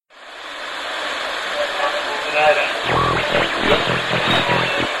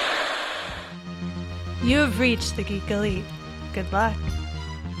You have reached the Geek Elite. Good luck.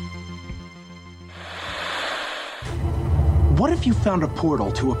 What if you found a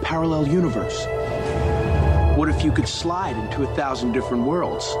portal to a parallel universe? What if you could slide into 1,000 different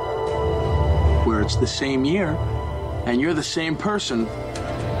worlds? Where it's the same year, and you're the same person,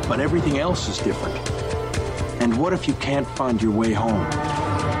 but everything else is different. And what if you can't find your way home?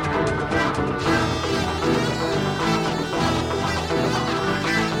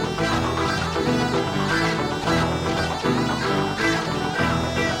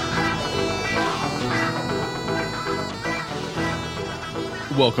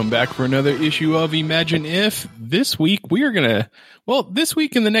 Welcome back for another issue of Imagine If. This week we are this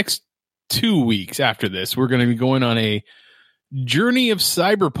week and the next 2 weeks after this, we're going to be going on a journey of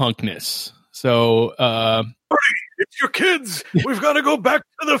cyberpunkness. So, it's your kids. We've got to go back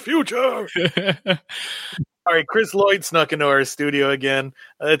to the future. All right, Chris Lloyd snuck into our studio again.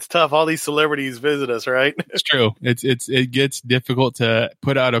 It's tough. All these celebrities visit us, right? It's true. It gets difficult to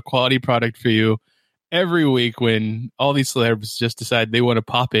put out a quality product for you every week when all these celebs just decide they want to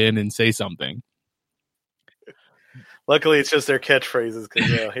pop in and say something. Luckily, it's just their catchphrases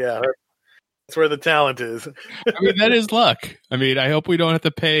because, that's where the talent is. I mean, that is luck. I mean, I hope we don't have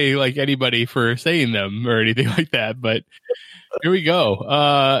to pay like anybody for saying them or anything like that. But here we go.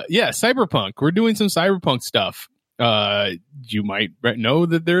 Cyberpunk. We're doing some cyberpunk stuff. You might know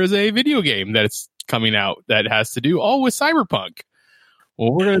that there is a video game that's coming out that has to do all with cyberpunk.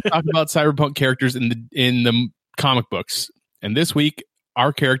 Well, we're going to talk about cyberpunk characters in the comic books. And this week,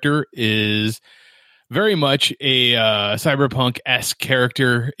 our character is very much a cyberpunk-esque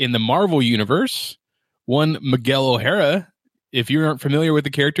character in the Marvel Universe. One Miguel O'Hara. If you aren't familiar with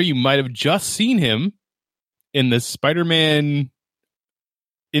the character, you might have just seen him in the Spider-Man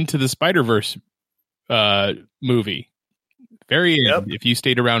Into the Spider-Verse movie. Very end, if you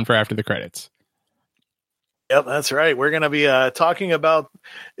stayed around for after the credits. Yep, that's right. We're going to be talking about...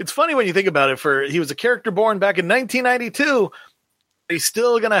 It's funny when you think about it. He was a character born back in 1992. He's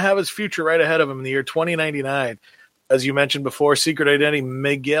still going to have his future right ahead of him in the year 2099. As you mentioned before, Secret Identity,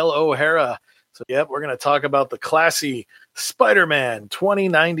 Miguel O'Hara. So, we're going to talk about the classy Spider-Man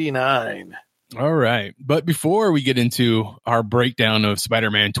 2099. All right. But before we get into our breakdown of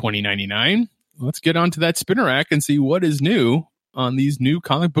Spider-Man 2099, let's get onto that spinner rack and see what is new on these new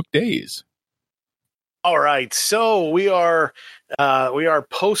comic book days. All right, so we are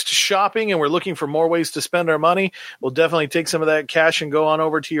post shopping and we're looking for more ways to spend our money. We'll definitely take some of that cash and go on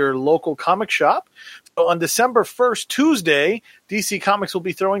over to your local comic shop. So on December 1st, Tuesday, DC Comics will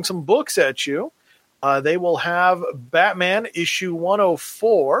be throwing some books at you. They will have Batman issue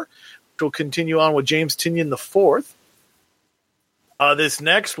 104, which will continue on with James Tynion IV. This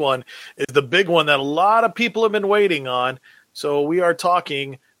next one is the big one that a lot of people have been waiting on. So we are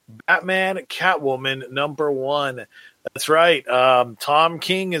talking Batman Catwoman #1. That's right. Tom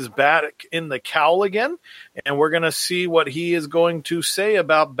King is back in the cowl again, and we're going to see what he is going to say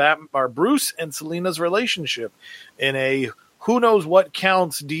about Bruce and Selina's relationship in a who knows what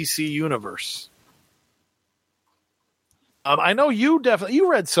counts DC universe. I know you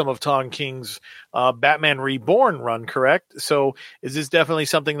read some of Tom King's Batman Reborn run, correct? So is this definitely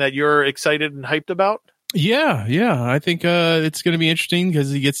something that you're excited and hyped about? Yeah. I think it's going to be interesting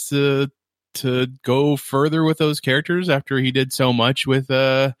because he gets to go further with those characters after he did so much with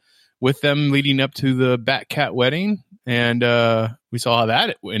them leading up to the Bat-Cat wedding, and we saw how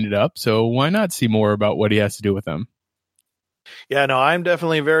that ended up. So why not see more about what he has to do with them? Yeah, no, I'm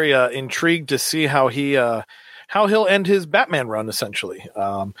definitely very intrigued to see how he'll end his Batman run, essentially.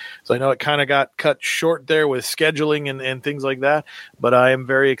 So I know it kind of got cut short there with scheduling and things like that, but I am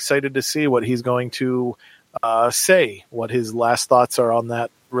very excited to see what he's going to say, what his last thoughts are on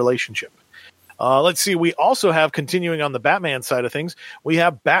that relationship. Let's see. We also have, continuing on the Batman side of things, we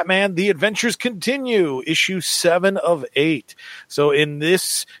have Batman: The Adventures Continue, issue 7 of 8. So in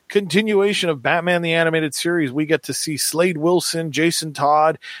this continuation of Batman the Animated Series, we get to see Slade Wilson, Jason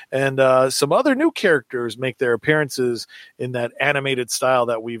Todd, and some other new characters make their appearances in that animated style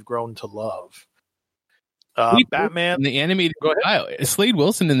that we've grown to love. Batman in the animated style. Slade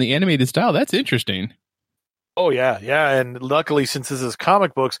Wilson in the animated style. That's interesting. Oh, yeah. And luckily, since this is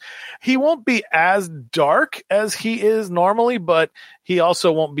comic books, he won't be as dark as he is normally, but he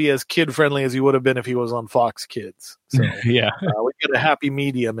also won't be as kid-friendly as he would have been if he was on Fox Kids. So, we get a happy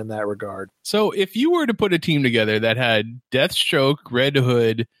medium in that regard. So if you were to put a team together that had Deathstroke, Red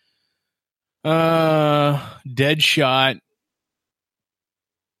Hood, Deadshot,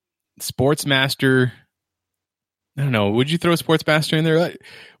 Sportsmaster, I don't know. Would you throw Sportsmaster in there? Like,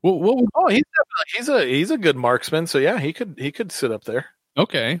 what would, Oh, he's a good marksman. So yeah, he could sit up there.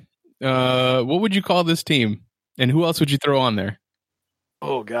 okay. What would you call this team? And who else would you throw on there?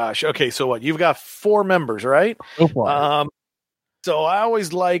 Oh gosh. Okay, so what? You've got 4 members, right? So far. So I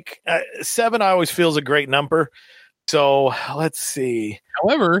always like 7. I always feels a great number. So let's see.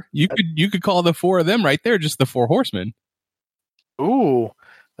 However, you could call the 4 of them right there just the 4 horsemen. Ooh,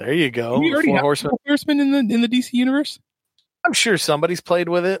 there you go. Do you already 4 have horsemen. 4 horsemen in the DC universe? I'm sure somebody's played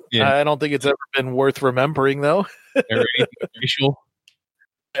with it. Yeah. I don't think it's ever been worth remembering, though. Or anything racial?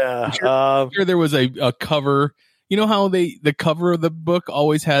 Yeah. I'm sure there was a cover. You know how the cover of the book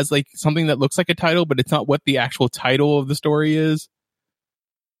always has like something that looks like a title, but it's not what the actual title of the story is?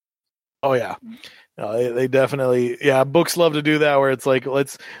 Oh yeah. No, they definitely, yeah. Books love to do that, where it's like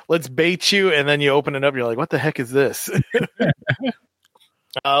let's bait you, and then you open it up, and you're like, what the heck is this?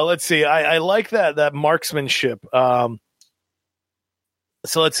 Let's see. I like that marksmanship. So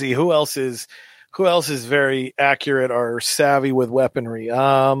let's see who else is very accurate or savvy with weaponry.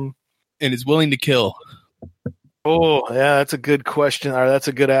 And is willing to kill. Oh yeah, that's a good question. Or that's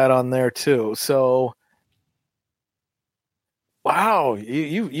a good add-on there too. So. Wow,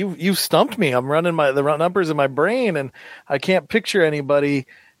 you stumped me. I'm running the numbers in my brain, and I can't picture anybody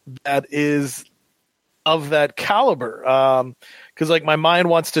that is of that caliber. Because like my mind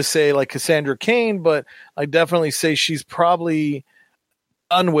wants to say like Cassandra Cain, but I definitely say she's probably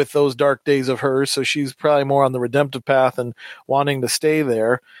done with those dark days of hers, so she's probably more on the redemptive path and wanting to stay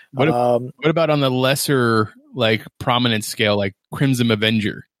there. What about on the lesser like prominent scale, like Crimson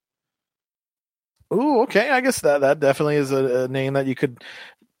Avenger? Ooh, okay. I guess that definitely is a name that you could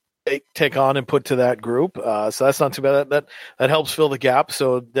take on and put to that group. So that's not too bad. That helps fill the gap.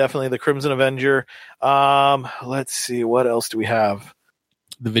 So definitely the Crimson Avenger. Let's see. What else do we have?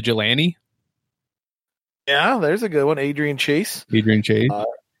 The Vigilante? Yeah, there's a good one. Adrian Chase.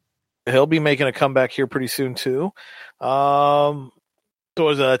 He'll be making a comeback here pretty soon too. So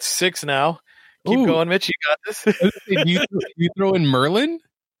that's 6 now. Keep going, Mitch. You got this. do you throw in Merlin?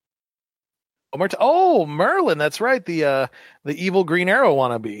 Oh, Merlin. That's right. The evil Green Arrow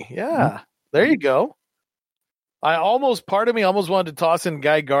wannabe. Yeah. There you go. Part of me almost wanted to toss in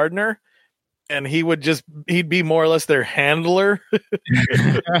Guy Gardner, and he'd be more or less their handler.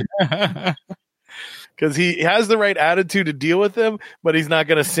 Because he has the right attitude to deal with them, but he's not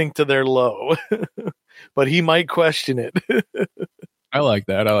going to sink to their low. But he might question it. I like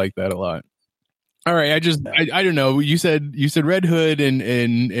that a lot. All right, I don't know. You said Red Hood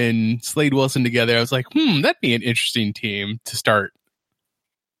and Slade Wilson together. I was like, that'd be an interesting team to start.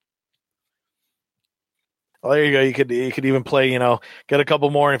 Well, there you go. You could even play, get a couple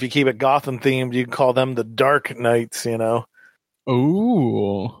more, and if you keep it Gotham themed, you can call them the Dark Knights,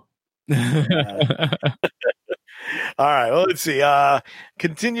 Ooh. All right, well, let's see.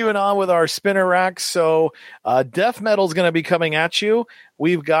 Continuing on with our spinner racks. So Death Metal is going to be coming at you.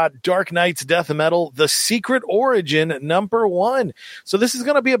 We've got Dark Knights Death Metal, The Secret Origin, #1. So this is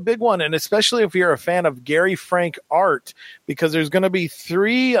going to be a big one, and especially if you're a fan of Gary Frank art, because there's going to be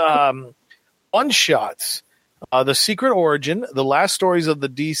 3 one-shots. The Secret Origin, The Last Stories of the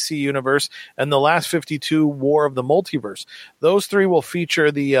DC Universe, and The Last 52 War of the Multiverse. Those 3 will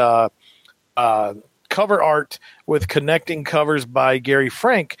feature the cover art with connecting covers by Gary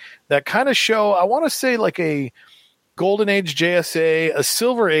Frank that kind of show, I want to say, like a Golden Age JSA, a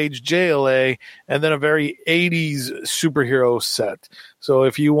Silver Age JLA, and then a very 80s superhero set. So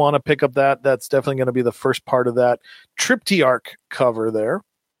if you want to pick up that's definitely going to be the first part of that Triptyarch cover there.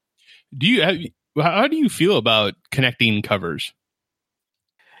 How do you feel about connecting covers?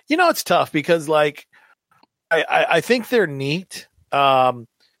 It's tough because, like, I think they're neat.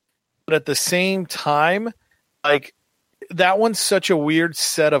 But at the same time, like, that one's such a weird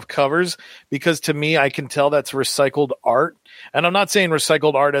set of covers because to me, I can tell that's recycled art. And I'm not saying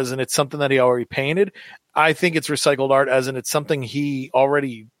recycled art as in it's something that he already painted. I think it's recycled art as in it's something he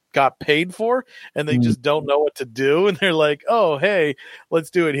already got paid for, and they just don't know what to do. And they're like, oh, hey, let's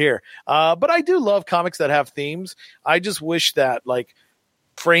do it here. But I do love comics that have themes. I just wish that, like,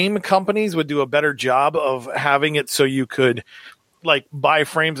 frame companies would do a better job of having it so you could, like, buy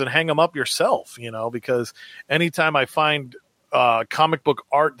frames and hang them up yourself, because anytime I find comic book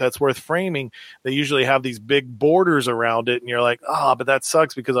art that's worth framing, they usually have these big borders around it, and you're like, but that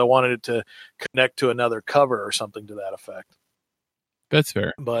sucks because I wanted it to connect to another cover or something to that effect. That's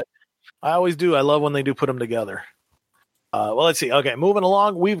fair. But I always do. I love when they do put them together. Well, let's see. Okay, moving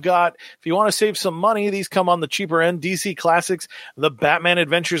along. We've got, if you want to save some money, these come on the cheaper end. DC Classics, The Batman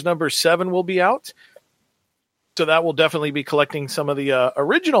Adventures #7 will be out. So that will definitely be collecting some of the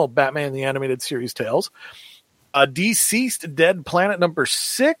original Batman the Animated Series tales. Deceased Dead Planet number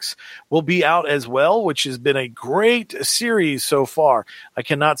 6 will be out as well, which has been a great series so far. I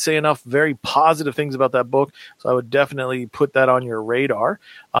cannot say enough very positive things about that book, so I would definitely put that on your radar.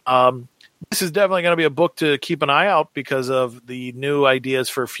 This is definitely going to be a book to keep an eye out because of the new ideas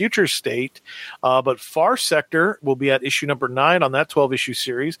for Future State. But Far Sector will be at issue number 9 on that 12-issue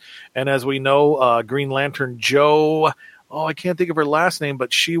series. And as we know, Green Lantern Joe, I can't think of her last name,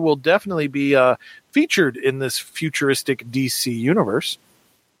 but she will definitely be featured in this futuristic DC universe.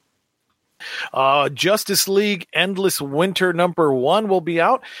 Justice League Endless Winter number 1 will be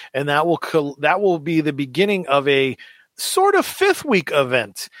out, and that will be the beginning of a sort of 5th week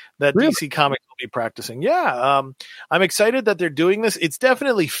event that Really? DC Comics will be practicing. Yeah, I'm excited that they're doing this. It's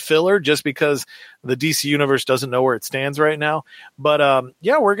definitely filler just because the DC universe doesn't know where it stands right now. But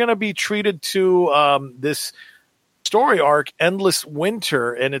yeah, we're going to be treated to this story arc, Endless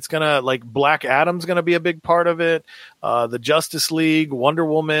Winter, and it's going to, like, Black Adam's going to be a big part of it. The Justice League, Wonder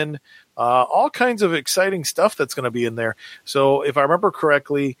Woman, all kinds of exciting stuff that's going to be in there. So if I remember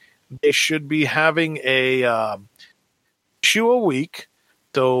correctly, they should be having a issue a week.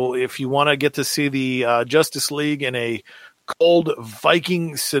 So if you want to get to see the Justice League in a cold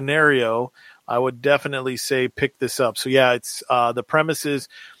Viking scenario, I would definitely say pick this up. So yeah, it's the premise is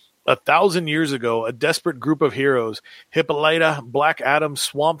 1,000 years ago, a desperate group of heroes, Hippolyta, Black Adam,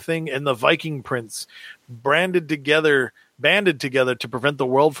 Swamp Thing, and the Viking Prince, banded together to prevent the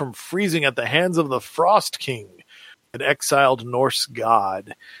world from freezing at the hands of the Frost King, an exiled Norse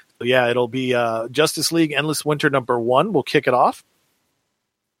god. So yeah, it'll be Justice League Endless Winter number 1. We'll kick it off,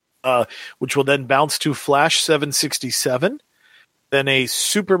 which will then bounce to Flash 767, then a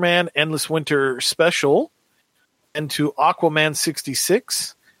Superman Endless Winter special, and to Aquaman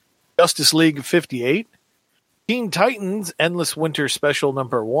 66, Justice League 58, Teen Titans Endless Winter special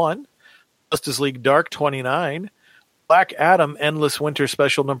number 1, Justice League Dark 29, Black Adam Endless Winter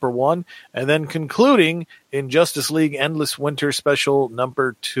special number 1, and then concluding in Justice League Endless Winter special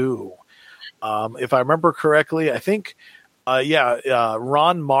number 2. If I remember correctly, I think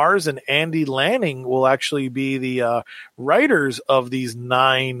Ron Mars and Andy Lanning will actually be the writers of these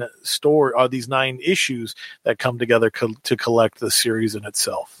 9 issues that come together to collect the series in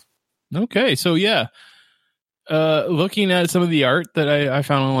itself. Okay, so yeah, looking at some of the art that I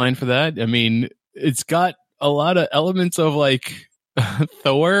found online for that, I mean, it's got a lot of elements of, like,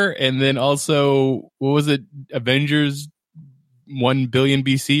 Thor, and then also, what was it, Avengers 1 billion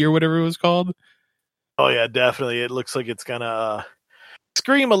BC or whatever it was called? Oh yeah, definitely. It looks like it's gonna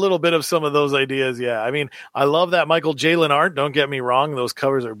scream a little bit of some of those ideas. Yeah, I mean, I love that Michael Jalen art. Don't get me wrong; those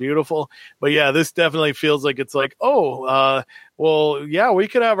covers are beautiful. But yeah, this definitely feels like it's like, well, yeah, we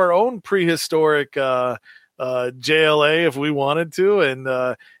could have our own prehistoric JLA if we wanted to, and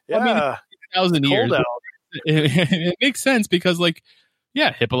yeah, I mean, 1,000 years. It makes sense because, like,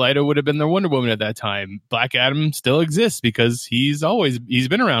 yeah, Hippolyta would have been the Wonder Woman at that time. Black Adam still exists because he's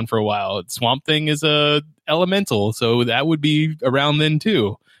been around for a while. Swamp Thing is a elemental, so that would be around then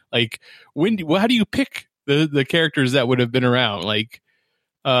too. Like, how do you pick the characters that would have been around? Like,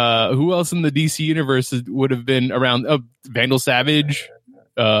 who else in the DC universe would have been around? Vandal Savage,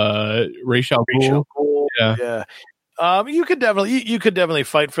 Ra's al Ghul. Yeah. You could definitely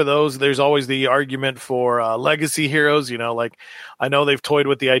fight for those. There's always the argument for legacy heroes. You know, like, I know they've toyed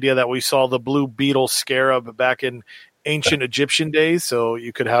with the idea that we saw the Blue Beetle scarab back in ancient Egyptian days, so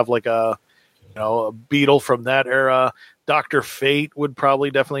you could have like a beetle from that era. Dr. Fate would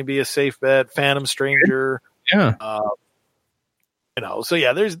probably definitely be a safe bet. Phantom Stranger. Yeah. So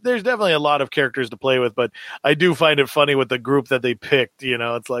yeah, there's definitely a lot of characters to play with, but I do find it funny with the group that they picked. You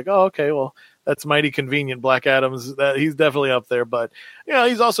know, it's like, oh, okay, well, that's mighty convenient. Black Adam's he's definitely up there, but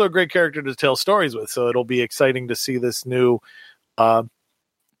he's also a great character to tell stories with. So it'll be exciting to see this new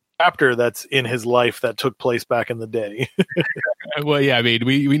chapter that's in his life that took place back in the day. Well, yeah, I mean,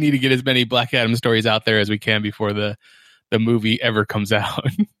 we need to get as many Black Adam stories out there as we can before the movie ever comes out.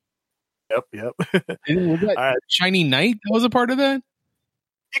 Yep. Was that Shiny Knight that was a part of that?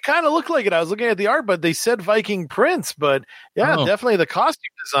 It kind of looked like it. I was looking at the art, but they said Viking Prince. But yeah, Definitely the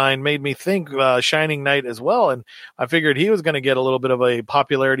costume design made me think Shining Knight as well. And I figured he was going to get a little bit of a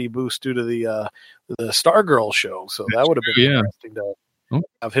popularity boost due to the Stargirl show. So that would have been interesting to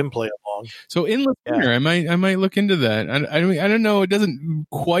have him play along. So Endless Winter, I might look into that. I don't know. It doesn't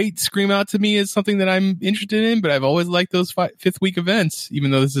quite scream out to me as something that I'm interested in, but I've always liked those 5th week events,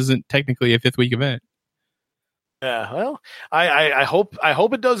 even though this isn't technically a 5th week event. Yeah, well, I hope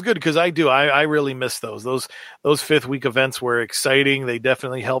it does good because I do. I really miss those 5th week events were exciting. They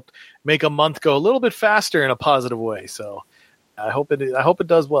definitely helped make a month go a little bit faster in a positive way. So I hope it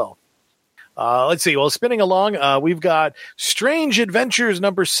does well. Let's see. Well, spinning along, we've got Strange Adventures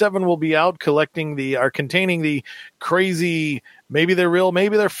number 7 will be out, containing the crazy, maybe they're real,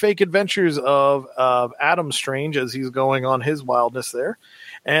 maybe they're fake adventures of Adam Strange as he's going on his wildness there.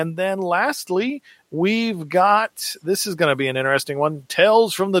 And then lastly, we've got, this is going to be an interesting one,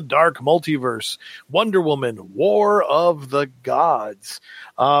 Tales from the Dark Multiverse, Wonder Woman, War of the Gods.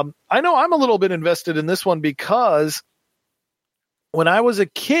 I know I'm a little bit invested in this one because when I was a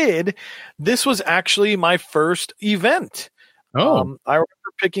kid, this was actually my first event. I remember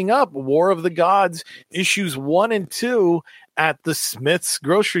picking up War of the Gods issues 1 and 2 at the Smith's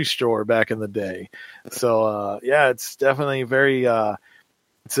grocery store back in the day. So, it's definitely very,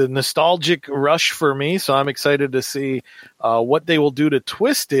 it's a nostalgic rush for me. So I'm excited to see what they will do to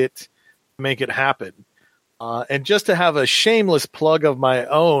twist it to make it happen. And just to have a shameless plug of my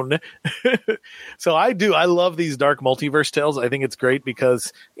own. So I love these Dark Multiverse tales. I think it's great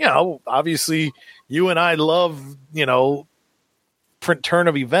because, obviously you and I love, different turn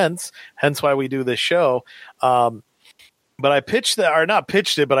of events, hence why we do this show. But I pitched that, or not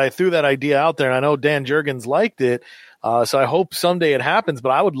pitched it, but I threw that idea out there, and I know Dan Jurgens liked it. So I hope someday it happens, but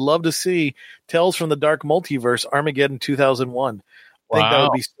I would love to see Tales from the Dark Multiverse Armageddon 2001. I think that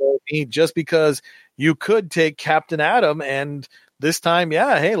would be so neat, just because you could take Captain Atom and this time,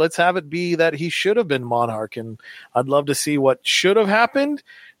 hey, let's have it be that he should have been Monarch. And I'd love to see what should have happened.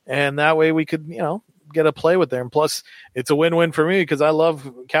 And that way we could, get a play with there. And plus, it's a win-win for me because I love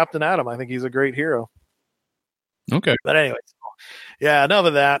Captain Atom. I think he's a great hero. Okay. But anyway, enough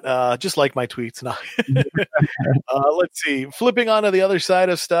of that. Just like my tweets. No. Let's see. Flipping on to the other side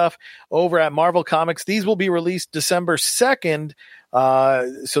of stuff over at Marvel Comics. These will be released December 2nd.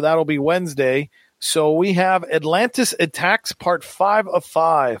 So that'll be Wednesday. So we have Atlantis Attacks Part 5 of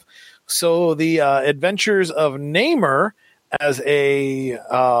 5. So the adventures of Namor as a,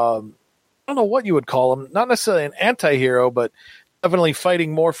 I don't know what you would call him, not necessarily an anti-hero, but definitely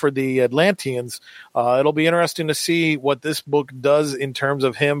fighting more for the Atlanteans. It'll be interesting to see what this book does in terms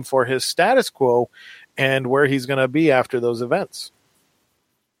of him for his status quo and where he's going to be after those events.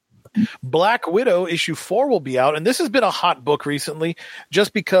 Black Widow issue 4 will be out, and this has been a hot book recently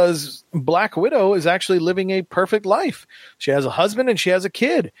just because Black Widow is actually living a perfect life. She has a husband and she has a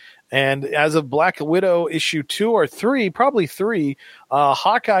kid. And as of Black Widow issue 2 or 3, probably 3,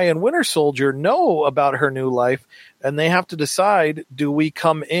 Hawkeye and Winter Soldier know about her new life, and they have to decide, do we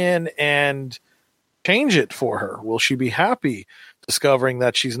come in and change it for her? Will she be happy discovering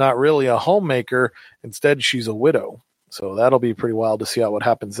that she's not really a homemaker, instead she's a widow? So that'll be pretty wild to see what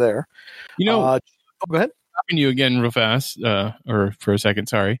happens there. Go ahead. Stopping you again real fast, or for a second,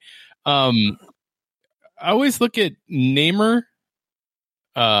 sorry. I always look at Namor,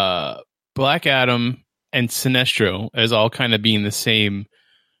 Black Adam, and Sinestro as all kind of being the same,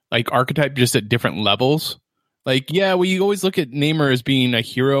 like, archetype, just at different levels. Like, we always look at Namor as being a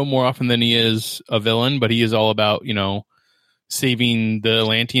hero more often than he is a villain, but he is all about, saving the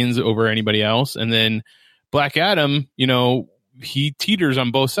Atlanteans over anybody else. And then Black Adam, he teeters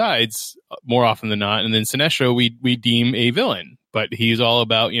on both sides more often than not. And then Sinestro, we deem a villain, but he's all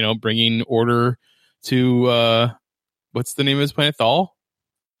about, bringing order to, what's the name of his planet? Thal?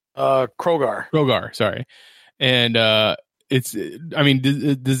 Krogar, sorry. And,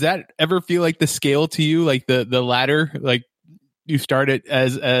 does that ever feel like the scale to you? Like the ladder, like you start it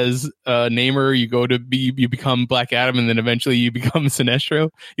as Namor, you become Black Adam, and then eventually you become Sinestro.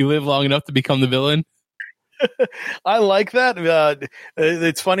 You live long enough to become the villain. I like that.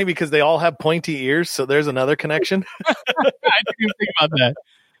 It's funny because they all have pointy ears, so there's another connection. I didn't even think about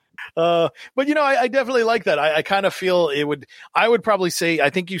that. But I definitely like that. I kind of feel I would probably say, I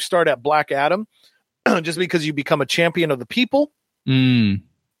think you start at Black Adam just because you become a champion of the people.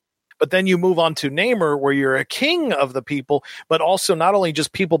 But then you move on to Namor, where you're a king of the people, but also not only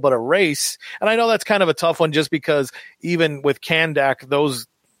just people, but a race. And I know that's kind of a tough one just because even with Kandak,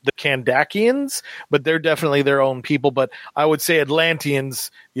 the Kandakians, but they're definitely their own people. But I would say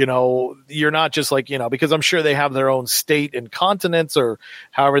Atlanteans, you're not just like, because I'm sure they have their own state and continents or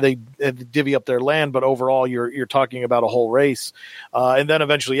however they divvy up their land. But overall, you're talking about a whole race. And then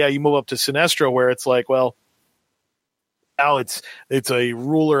eventually, you move up to Sinestro, where it's like, well, now it's a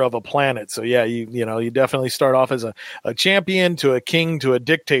ruler of a planet. So you definitely start off as a champion to a king to a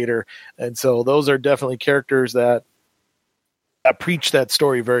dictator. And so those are definitely characters that preach that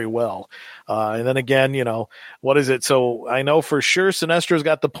story very well. And then again, what is it? So I know for sure Sinestro's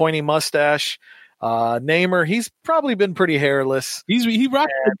got the pointy mustache. Namor, he's probably been pretty hairless. He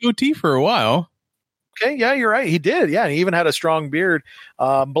rocked a goatee for a while. Okay, yeah, you're right. He did. Yeah, he even had a strong beard.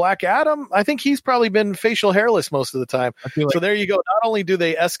 Black Adam, I think he's probably been facial hairless most of the time. So there you go. Not only do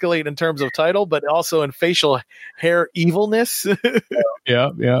they escalate in terms of title, but also in facial hair evilness.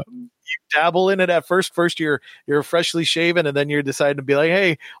 Yeah. Dabble in it at first. First, you're freshly shaven, and then you're deciding to be like,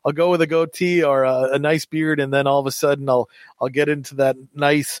 "Hey, I'll go with a goatee or a nice beard," and then all of a sudden, I'll get into that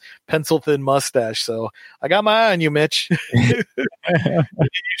nice pencil thin mustache. So I got my eye on you, Mitch. If you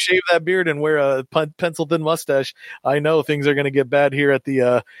shave that beard and wear a pencil thin mustache, I know things are going to get bad here at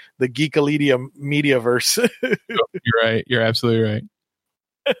the Geekalidia Mediaverse. You're right. You're absolutely right.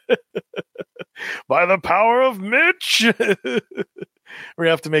 By the power of Mitch. We're going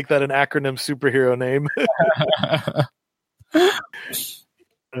to have to make that an acronym superhero name.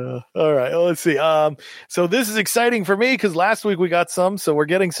 All right. Well, let's see. So this is exciting for me because last week we got some, so we're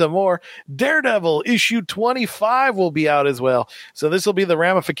getting some more. Daredevil issue 25 will be out as well. So this will be the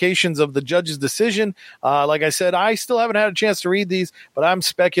ramifications of the judge's decision. Like I said, I still haven't had a chance to read these, but I'm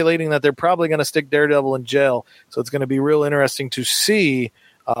speculating that they're probably going to stick Daredevil in jail. So it's going to be real interesting to see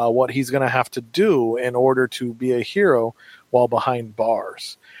what he's going to have to do in order to be a hero while behind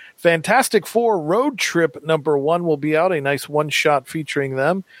bars. Fantastic Four Road Trip #1 will be out, a nice one-shot featuring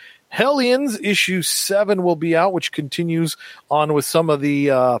them. Hellions issue 7 will be out, which continues on with some of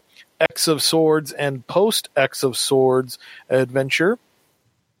the X of Swords and post-X of Swords adventure.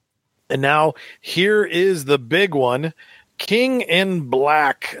 And now here is the big one. King in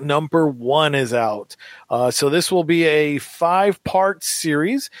Black #1 is out. So this will be a 5-part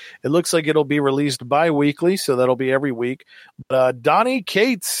series. It looks like it'll be released bi-weekly, so that'll be every week. But Donny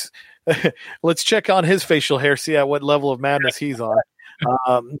Cates, let's check on his facial hair, see at what level of madness he's on.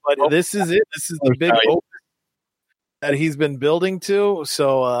 But this is it. This is the big hope that he's been building to.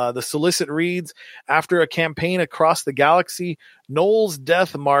 So the solicit reads, after a campaign across the galaxy, Knowles'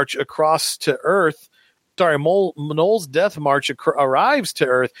 death march across to Earth. Knowles' death march arrives to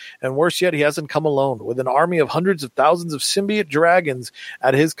Earth, and worse yet, he hasn't come alone. With an army of hundreds of thousands of symbiote dragons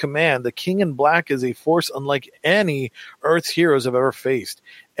at his command, the King in Black is a force unlike any Earth's heroes have ever faced.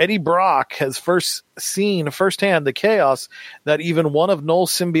 Eddie Brock has seen firsthand the chaos that even one of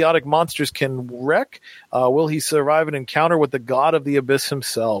Knowles' symbiotic monsters can wreak. Will he survive an encounter with the god of the abyss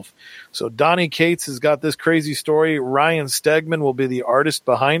himself? So Donny Cates has got this crazy story. Ryan Stegman will be the artist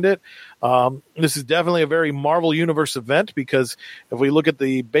behind it. This is definitely a very Marvel Universe event because if we look at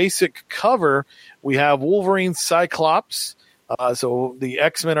the basic cover, we have Wolverine, Cyclops. So the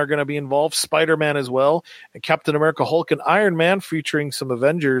X-Men are going to be involved, Spider-Man as well, and Captain America, Hulk, and Iron Man featuring some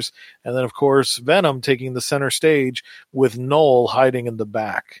Avengers, and then, of course, Venom taking the center stage with Knull hiding in the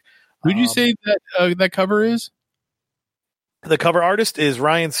back. Who did you say that cover is? The cover artist is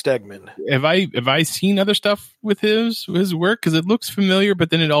Ryan Stegman. Have I seen other stuff with his work? Because it looks familiar, but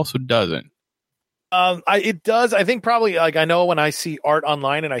then it also doesn't. It does. I think probably like I know when I see art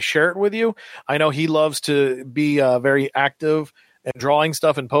online and I share it with you, I know he loves to be very active and drawing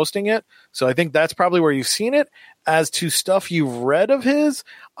stuff and posting it. So I think that's probably where you've seen it. As to stuff you've read of his,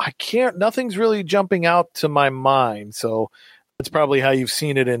 nothing's really jumping out to my mind. So that's probably how you've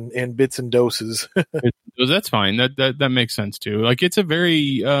seen it in bits and doses. That's fine. That makes sense too. Like it's a very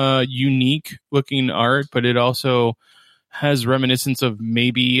unique looking art, but it also has reminiscence of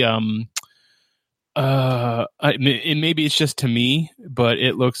maybe maybe it's just to me, but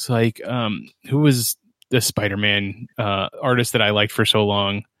it looks like who was the Spider-Man artist that I liked for so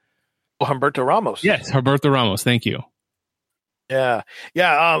long? Humberto Ramos. Yes, Humberto Ramos. Thank you. Yeah.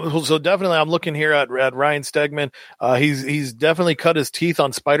 So definitely, I'm looking here at Ryan Stegman. He's definitely cut his teeth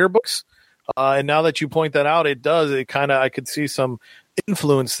on Spider books, and now that you point that out, I could see some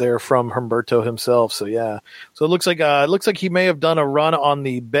influence there from Humberto himself. So yeah. So it looks like he may have done a run on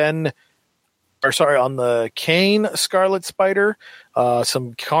the on the Kane Scarlet Spider,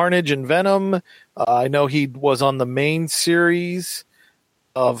 some Carnage and Venom. I know he was on the main series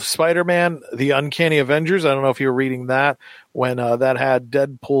of Spider-Man, The Uncanny Avengers. I don't know if you were reading that when that had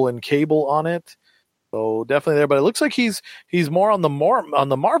Deadpool and Cable on it. So definitely there, but it looks like he's more on the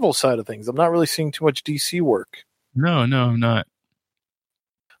Marvel side of things. I'm not really seeing too much DC work. No, I'm not.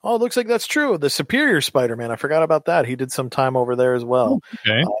 Oh, it looks like that's true. The Superior Spider-Man. I forgot about that. He did some time over there as well.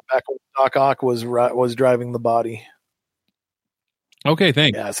 Okay. Back when Doc Ock was driving the body. Okay,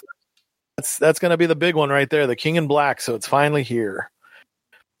 thanks. Yeah, so that's going to be the big one right there, the King in Black. So it's finally here.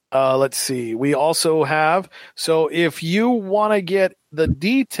 Let's see. We also have, so if you want to get the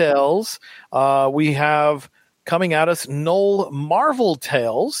details, we have coming at us Knull Marvel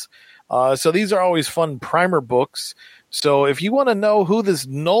Tales. So these are always fun primer books. So if you want to know who this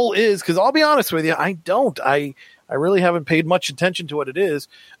Knull is, because I'll be honest with you, I don't. I I really haven't paid much attention to what it is.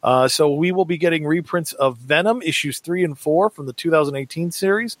 So we will be getting reprints of Venom issues 3 and 4 from the 2018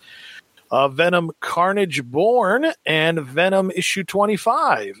 series. Venom Carnage Born, and Venom issue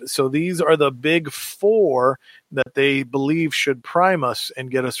 25. So these are the big 4 that they believe should prime us and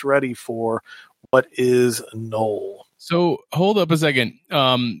get us ready for what is Knoll. So hold up a second.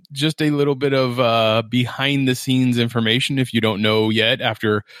 Just a little bit of behind the scenes information if you don't know yet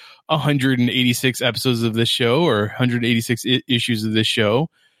after 186 episodes of this show or 186 issues of this show.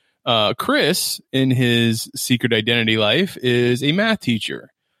 Chris, in his secret identity life, is a math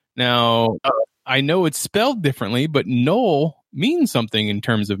teacher. Now, I know it's spelled differently, but Knoll means something in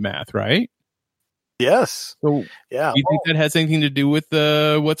terms of math, right? Yes. So, yeah. Do you think that has anything to do with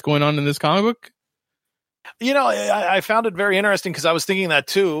what's going on in this comic book? You know, I found it very interesting because I was thinking that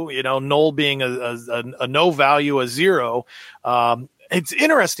too. You know, Knoll being a no value, a 0. It's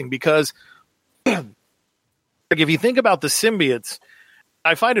interesting because, like, if you think about the symbiotes,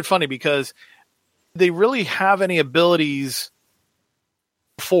 I find it funny because they really have any abilities.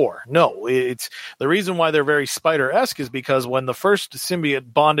 No, it's the reason why they're very Spider-esque is because when the first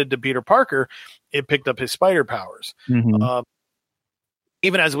symbiote bonded to Peter Parker, it picked up his spider powers. Mm-hmm.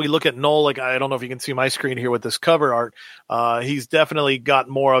 Even as we look at Knoll, like, I don't know if you can see my screen here with this cover art, he's definitely got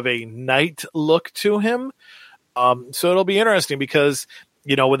more of a knight look to him. So it'll be interesting because,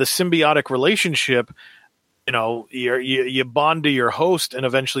 you know, with a symbiotic relationship, you know, you bond to your host and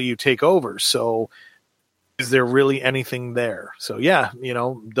eventually you take over. So is there really anything there? So yeah, you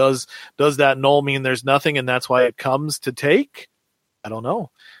know, does that Knoll mean there's nothing and that's why it comes to take? I don't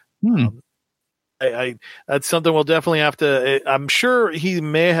know. I that's something we'll definitely have to. I'm sure he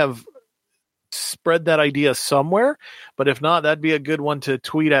may have spread that idea somewhere, but if not, that'd be a good one to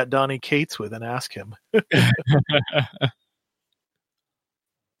tweet at Donny Cates with and ask him.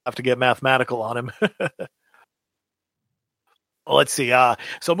 Have to get mathematical on him. Let's see.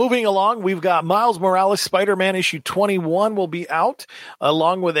 So moving along, we've got Miles Morales Spider-Man issue 21 will be out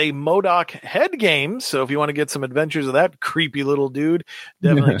along with a MODOK head game. So if you want to get some adventures of that creepy little dude,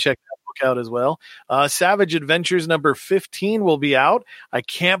 definitely check that book out as well. Savage Adventures number 15 will be out. I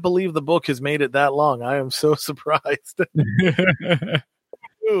can't believe the book has made it that long. I am so surprised. That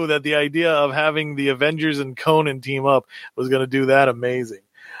the idea of having the Avengers and Conan team up was going to do that amazing.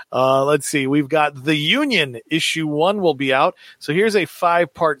 Let's see. We've got The Union issue 1 will be out. So here's a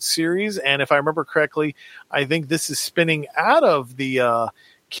 5-part series. And if I remember correctly, I think this is spinning out of the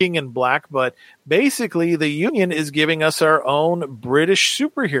King in Black. But basically, The Union is giving us our own British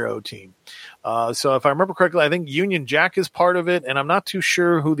superhero team. So if I remember correctly, I think Union Jack is part of it. And I'm not too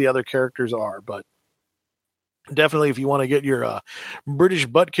sure who the other characters are. But definitely, if you want to get your British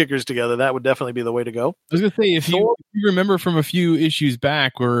butt kickers together, that would definitely be the way to go. I was going to say, if you remember from a few issues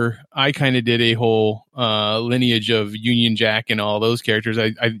back where I kind of did a whole lineage of Union Jack and all those characters,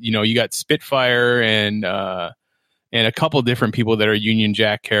 I you know, you got Spitfire and a couple different people that are Union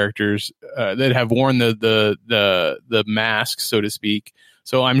Jack characters that have worn the mask, so to speak.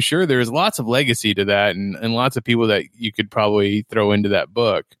 So I'm sure there's lots of legacy to that and lots of people that you could probably throw into that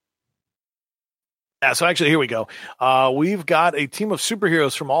book. Yeah, so actually, here we go. We've got a team of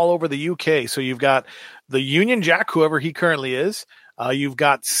superheroes from all over the UK. So you've got the Union Jack, whoever he currently is. You've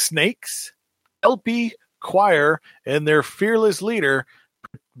got Snakes, LP, Choir, and their fearless leader,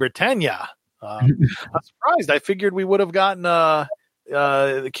 Britannia. I'm surprised. I figured we would have gotten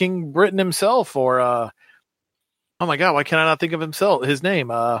the King Britain himself, or oh my God, why can I not think of his name?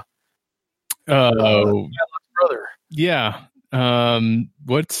 Brother. Yeah.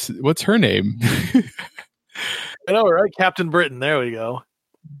 What's her name? I know, right? Captain Britain. There we go.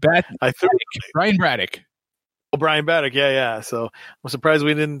 Brian Braddock. Oh, Brian Braddock. Yeah. So I'm surprised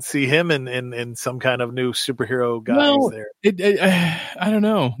we didn't see him in some kind of new superhero guys there. I don't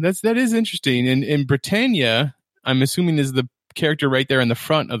know. That is interesting. And Britannia, I'm assuming, is the character right there in the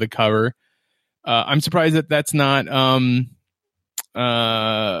front of the cover. I'm surprised that's not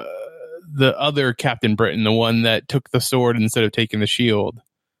the other Captain Britain, the one that took the sword instead of taking the shield.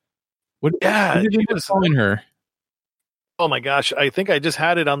 What did you calling her? Oh my gosh, I think I just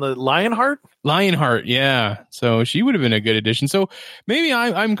had it on the Lionheart. Lionheart, yeah. So she would have been a good addition. So maybe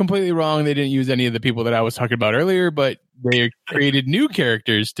I'm completely wrong. They didn't use any of the people that I was talking about earlier, but they created new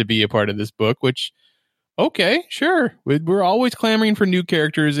characters to be a part of this book, which, okay, sure. We're always clamoring for new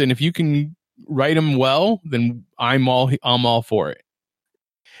characters, and if you can write them well, then I'm all for it.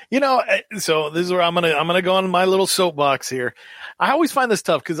 You know, so this is where I'm gonna go on my little soapbox here. I always find this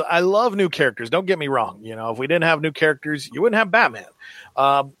tough because I love new characters. Don't get me wrong. You know, if we didn't have new characters, you wouldn't have Batman.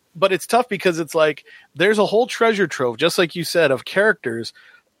 But it's tough because it's like there's a whole treasure trove, just like you said, of characters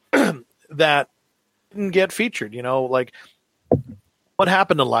that didn't get featured. Like what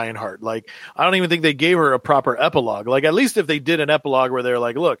happened to Lionheart? Like, I don't even think they gave her a proper epilogue. Like, at least if they did an epilogue where they're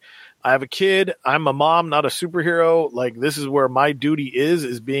like, look, I have a kid, I'm a mom, not a superhero. Like, this is where my duty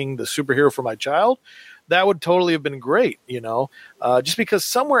is being the superhero for my child. That would totally have been great, just because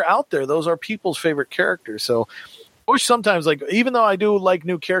somewhere out there, those are people's favorite characters. So I wish sometimes, like, even though I do like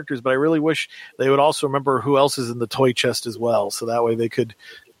new characters, but I really wish they would also remember who else is in the toy chest as well. So that way they could,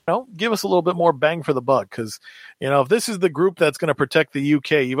 give us a little bit more bang for the buck. Because, if this is the group that's going to protect the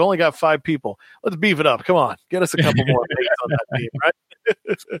UK, you've only got 5 people. Let's beef it up. Come on, get us a couple more mates on that team, right?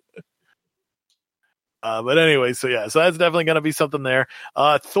 But anyway, so that's definitely going to be something there.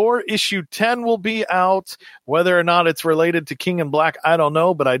 Thor issue 10 will be out. Whether or not it's related to King in Black, I don't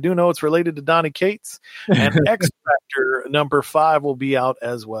know, but I do know it's related to Donny Cates. And X Factor number 5 will be out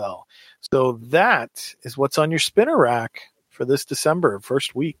as well. So that is what's on your spinner rack for this December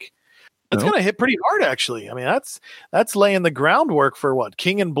first week. That's going to hit pretty hard, actually. I mean, that's laying the groundwork for what?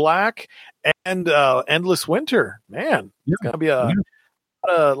 King in Black and Endless Winter. Man, it's going to be a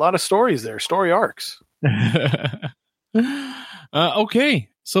lot of stories there, story arcs. Okay,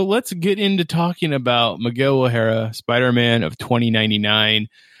 so let's get into talking about Miguel O'Hara, Spider-Man of 2099.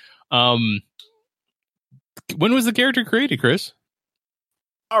 When was the character created, Chris?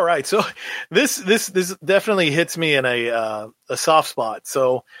 All right, so this definitely hits me in a soft spot.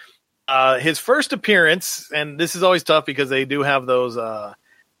 So his first appearance, and this is always tough because they do have those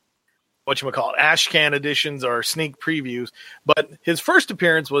ashcan editions or sneak previews, but his first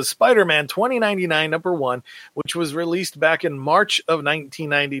appearance was Spider-Man 2099 number 1, which was released back in March of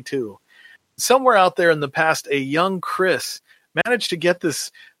 1992. Somewhere out there in the past, a young Chris managed to get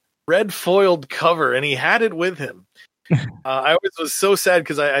this red foiled cover, and he had it with him. I always was so sad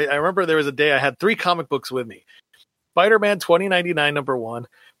because I remember there was a day I had 3 comic books with me: Spider-Man 2099 number 1,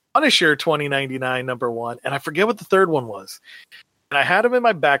 Punisher 2099 number 1, and I forget what the third one was. And I had them in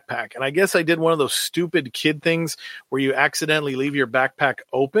my backpack, and I guess I did one of those stupid kid things where you accidentally leave your backpack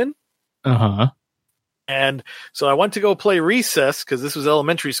open. Uh-huh. And so I went to go play recess because this was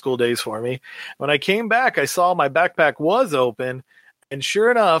elementary school days for me. When I came back, I saw my backpack was open, and sure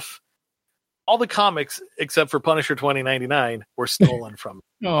enough, all the comics except for Punisher 2099 were stolen from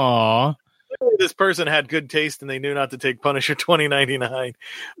me. Aww. This person had good taste, and they knew not to take Punisher 2099.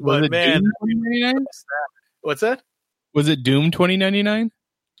 But man, what's that? Was it Doom 2099?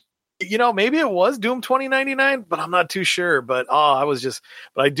 Maybe it was Doom 2099, but I'm not too sure. But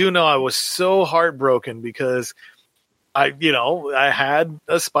I do know I was so heartbroken because I had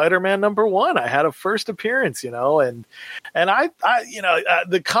a Spider-Man number 1. I had a first appearance, and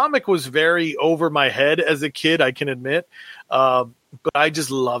the comic was very over my head as a kid, I can admit. But I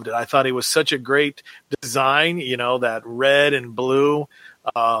just loved it. I thought it was such a great design, that red and blue,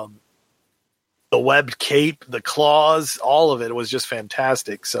 the webbed cape, the claws, all of it was just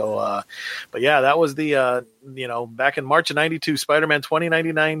fantastic. So, but yeah, that was the, back in March of 92, Spider-Man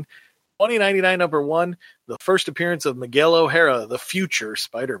 2099 number 1, the first appearance of Miguel O'Hara, the future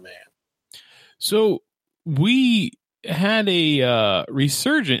Spider-Man. So we had a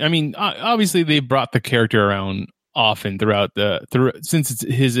resurgence. I mean, obviously they brought the character around often throughout since it's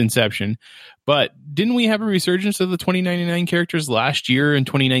his inception, but didn't we have a resurgence of the 2099 characters last year in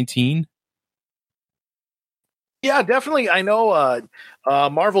 2019? Yeah, definitely. I know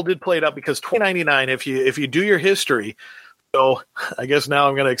Marvel did play it up because 2099, if you do your history, so I guess now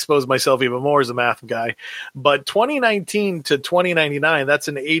I'm going to expose myself even more as a math guy, but 2019 to 2099, that's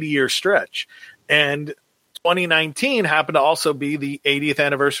an 80-year stretch. And 2019 happened to also be the 80th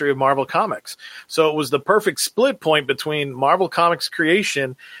anniversary of Marvel Comics. So it was the perfect split point between Marvel Comics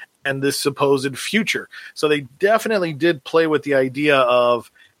creation and this supposed future. So they definitely did play with the idea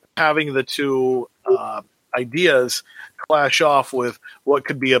of having the two ideas clash off with what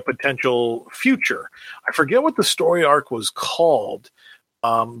could be a potential future. I forget what the story arc was called,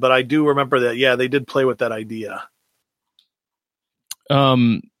 but I do remember that, yeah, they did play with that idea.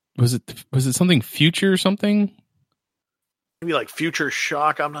 Was it something future or something? Maybe like Future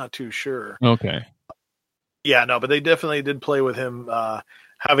Shock. I'm not too sure. Okay. Yeah, no, but they definitely did play with him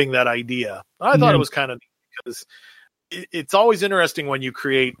having that idea. I thought it was kind of because it's always interesting when you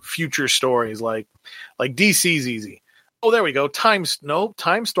create future stories like DC's easy. Oh, there we go. Time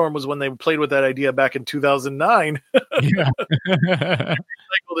Storm was when they played with that idea back in 2009. Yeah.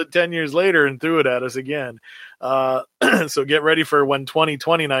 Cycled it 10 years later and threw it at us again. So get ready for when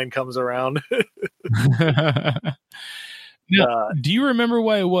 2029 comes around. Now, do you remember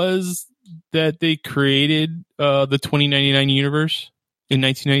why it was that they created the 2099 universe in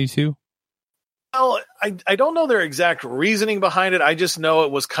 1992? Well, I don't know their exact reasoning behind it. I just know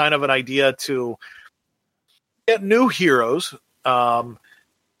it was kind of an idea to get new heroes. Definitely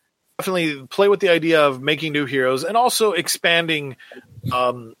play with the idea of making new heroes and also expanding.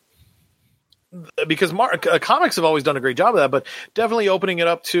 Because comics have always done a great job of that, but definitely opening it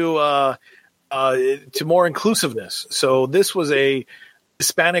up to more inclusiveness. So this was a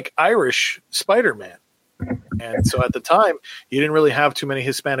Hispanic Irish Spider-Man. And so at the time, you didn't really have too many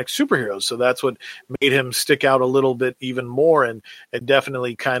Hispanic superheroes. So that's what made him stick out a little bit even more and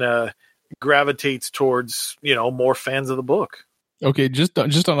definitely kind of gravitates towards, more fans of the book. Okay, just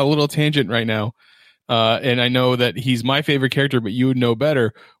on a little tangent right now. And I know that he's my favorite character, but you would know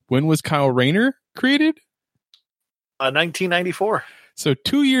better. When was Kyle Rayner created? 1994. So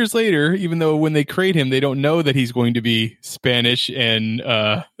 2 years later, even though when they create him, they don't know that he's going to be Spanish and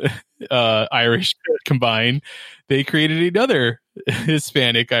Irish combined, they created another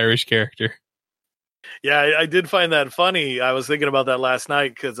Hispanic Irish character. Yeah, I did find that funny. I was thinking about that last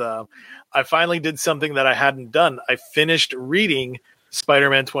night because I finally did something that I hadn't done. I finished reading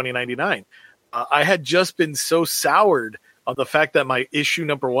Spider-Man 2099. I had just been so soured on the fact that my issue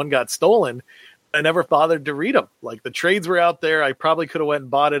number 1 got stolen. I never bothered to read them. Like, the trades were out there. I probably could have went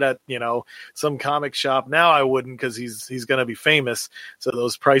and bought it at, some comic shop. Now I wouldn't because he's going to be famous. So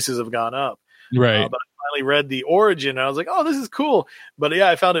those prices have gone up. Right. But I finally read the origin and I was like, oh, this is cool. But yeah,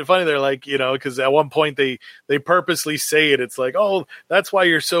 I found it funny. They're like, because at one point they purposely say it. It's like, oh, that's why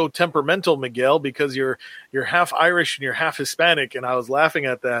you're so temperamental, Miguel, because you're half Irish and you're half Hispanic. And I was laughing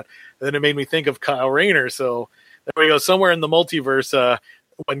at that. And then it made me think of Kyle Rayner. So there we go. Somewhere in the multiverse,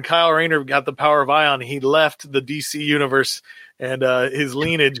 when Kyle Rayner got the power of Ion, he left the DC universe, and his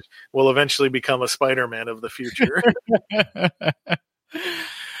lineage will eventually become a Spider-Man of the future.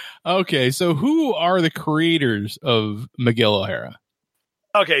 Okay, so who are the creators of Miguel O'Hara?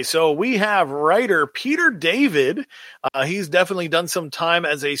 Okay, so we have writer Peter David. He's definitely done some time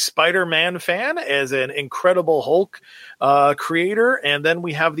as a Spider-Man fan, as an Incredible Hulk creator, and then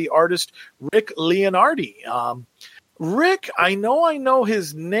we have the artist Rick Leonardi. Rick, I know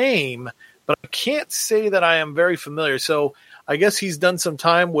his name, but I can't say that I am very familiar. So I guess he's done some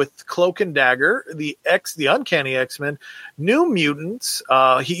time with Cloak and Dagger, the Uncanny X-Men, New Mutants.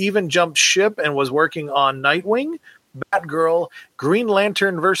 He even jumped ship and was working on Nightwing, Batgirl, Green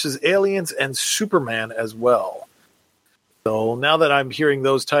Lantern versus Aliens, and Superman as well. So now that I'm hearing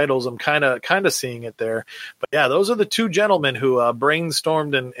those titles, I'm kind of seeing it there. But yeah, those are the two gentlemen who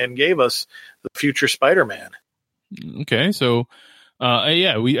brainstormed and gave us the future Spider-Man. Okay, so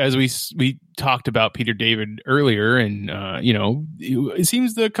we talked about Peter David earlier, and it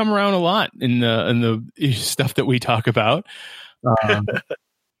seems to come around a lot in the stuff that we talk about.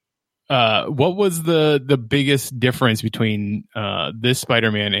 What was the biggest difference between this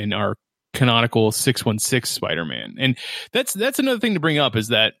Spider-Man and our canonical 616 Spider-Man? And that's another thing to bring up, is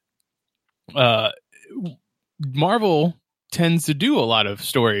that Marvel tends to do a lot of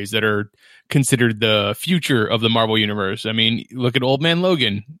stories that are considered the future of the Marvel universe. I mean, look at Old Man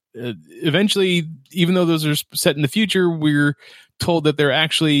Logan. Eventually, even though those are set in the future, we're told that they're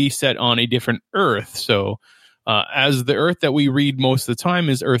actually set on a different Earth. So as the Earth that we read most of the time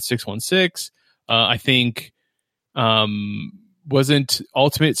is Earth 616, I think wasn't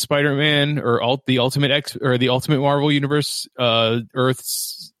Ultimate Spider-Man or the Ultimate Marvel Universe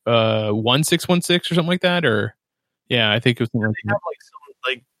Earth's 1616 or something like that? Or yeah, I think it was something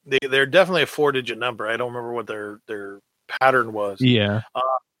like they're definitely a 4-digit number. I don't remember what their pattern was. Yeah.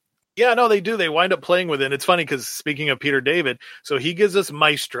 Yeah, no, they do. They wind up playing with it. And it's funny because, speaking of Peter David, so he gives us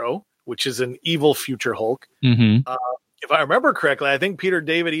Maestro, which is an evil future Hulk. Mm-hmm. If I remember correctly, I think Peter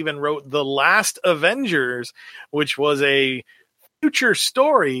David even wrote The Last Avengers, which was a future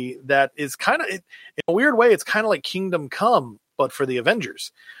story that is kind of, in a weird way, it's kind of like Kingdom Come, but for the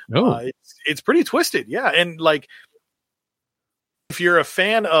Avengers. Oh. It's pretty twisted. Yeah. And like, if you're a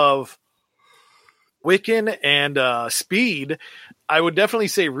fan of Wiccan and Speed, I would definitely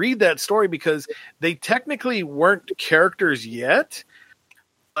say read that story, because they technically weren't characters yet,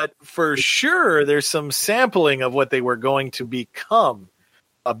 but for sure there's some sampling of what they were going to become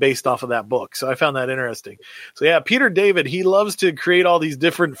based off of that book. So I found that interesting. So yeah, Peter David, he loves to create all these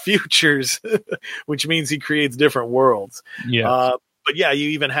different futures, which means he creates different worlds. Yeah. But yeah, you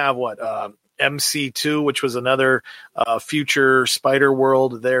even have MC2, which was another future Spider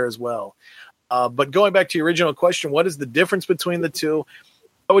world there as well. But going back to your original question, what is the difference between the two?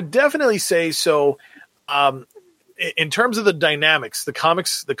 I would definitely say so. In terms of the dynamics, the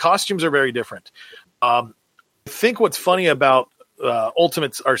costumes are very different. I think what's funny about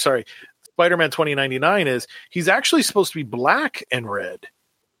Spider-Man 2099 is he's actually supposed to be black and red.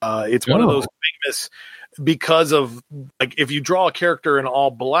 It's one of those famous, because of, like, if you draw a character in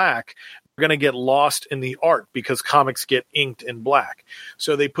all black, going to get lost in the art because comics get inked in black.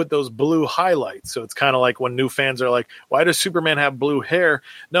 So they put those blue highlights. So it's kind of like when new fans are like, why does Superman have blue hair?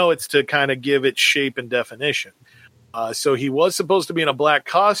 No, it's to kind of give it shape and definition. So he was supposed to be in a black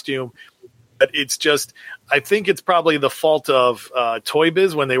costume, but it's just, I think it's probably the fault of Toy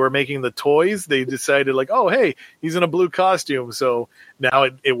Biz when they were making the toys. They decided like, oh, hey, he's in a blue costume. So now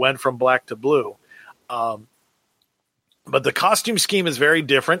it went from black to blue. But the costume scheme is very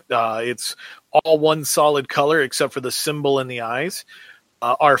different. It's all one solid color except for the symbol in the eyes.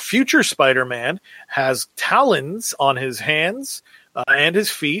 Our future Spider-Man has talons on his hands and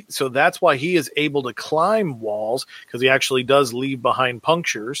his feet, so that's why he is able to climb walls, because he actually does leave behind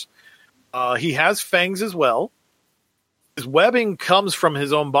punctures. He has fangs as well. His webbing comes from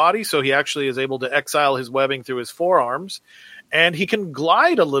his own body, so he actually is able to exile his webbing through his forearms. And he can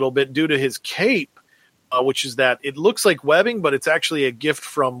glide a little bit due to his cape, which is that it looks like webbing, but it's actually a gift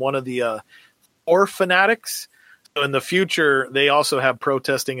from one of the Thor fanatics. So in the future, they also have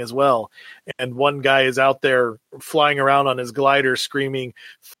protesting as well. And one guy is out there flying around on his glider screaming,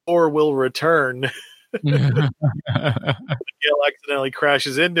 "Thor will return." Miguel accidentally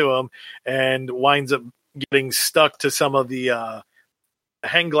crashes into him and winds up getting stuck to some of the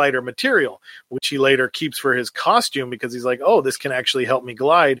hang glider material, which he later keeps for his costume because he's like, oh, this can actually help me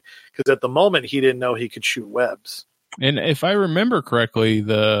glide, because at the moment he didn't know he could shoot webs. And if I remember correctly,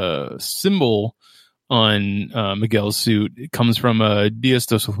 the symbol on Miguel's suit, it comes from a Dias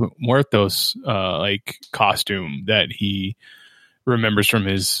dos Muertos like costume that he remembers from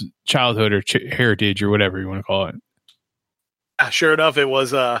his childhood or heritage or whatever you want to call it. Sure enough, it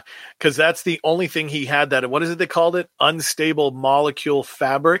was because that's the only thing he had. That, what is it they called it? Unstable molecule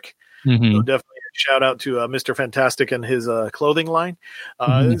fabric. Mm-hmm. So definitely a shout out to Mr. Fantastic and his clothing line.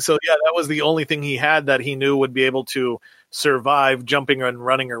 So yeah, that was the only thing he had that he knew would be able to survive jumping and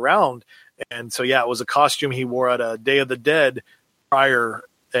running around. And so yeah, it was a costume he wore at a Day of the Dead prior.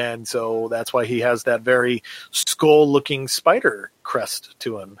 And so that's why he has that very skull-looking spider crest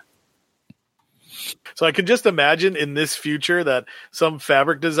to him. So I could just imagine in this future that some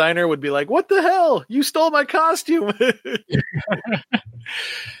fabric designer would be like, what the hell? You stole my costume.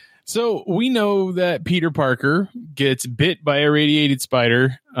 So we know that Peter Parker gets bit by a radiated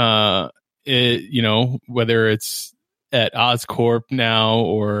spider, whether it's at Oscorp now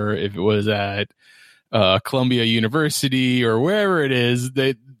or if it was at Columbia University or wherever it is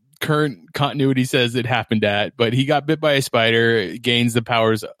that current continuity says it happened at, but he got bit by a spider, gains the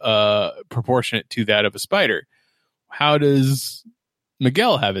powers proportionate to that of a spider. How does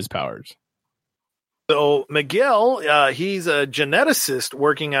Miguel have his powers? So Miguel, he's a geneticist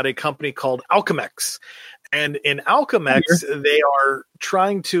working at a company called Alchemex. And in Alchemex, they are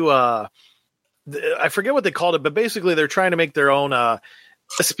trying to, I forget what they called it, but basically they're trying to make their own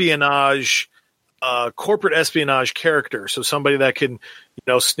espionage, corporate espionage character. So somebody that can,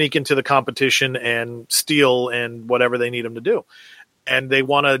 sneak into the competition and steal and whatever they need them to do. And they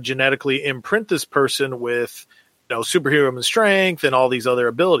want to genetically imprint this person with, superhuman strength and all these other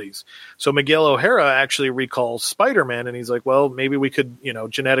abilities. So Miguel O'Hara actually recalls Spider-Man, and he's like, well, maybe we could,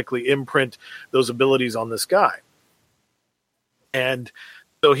 genetically imprint those abilities on this guy. And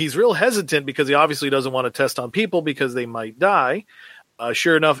so he's real hesitant because he obviously doesn't want to test on people because they might die.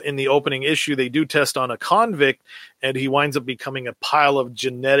 Sure enough, in the opening issue, they do test on a convict, and he winds up becoming a pile of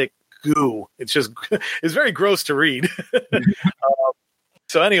genetic goo. It's very gross to read.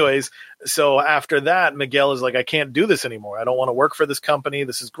 So anyways, after that, Miguel is like, I can't do this anymore. I don't want to work for this company.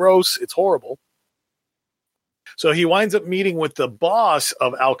 This is gross. It's horrible. So he winds up meeting with the boss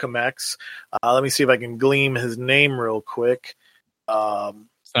of Alchemex. Let me see if I can glean his name real quick.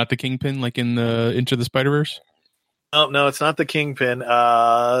 It's not the Kingpin like in the Into the Spider-Verse? Oh, no, it's not the Kingpin.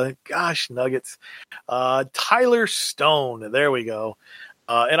 Gosh, nuggets. Tyler Stone. There we go.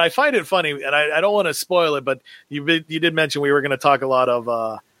 And I find it funny, and I don't want to spoil it, but you did mention we were going to talk a lot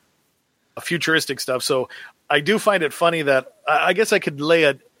of futuristic stuff. So I do find it funny that I guess I could lay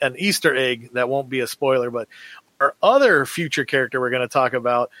an Easter egg that won't be a spoiler, but our other future character we're going to talk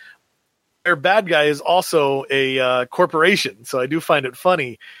about, their bad guy is also a corporation. So I do find it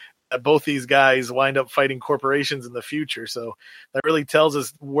funny that both these guys wind up fighting corporations in the future. So that really tells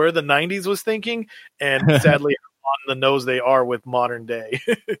us where the 90s was thinking, and sadly on the nose they are with modern day.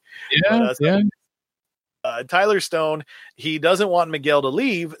 Tyler Stone, he doesn't want Miguel to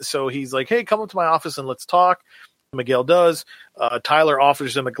leave, so he's like, hey, come up to my office and let's talk. Miguel does. Tyler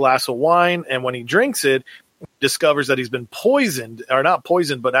offers him a glass of wine, and when he drinks it, discovers that he's been poisoned, or not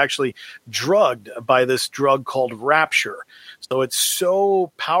poisoned, but actually drugged by this drug called Rapture. So it's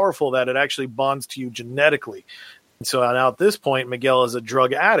so powerful that it actually bonds to you genetically. So now at this point, Miguel is a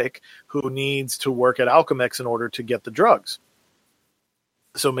drug addict who needs to work at Alchemex in order to get the drugs.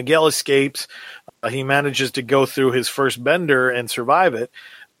 So Miguel escapes. He manages to go through his first bender and survive it.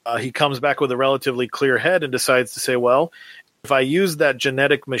 He comes back with a relatively clear head and decides to say, well, if I use that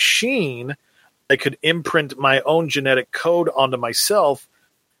genetic machine, I could imprint my own genetic code onto myself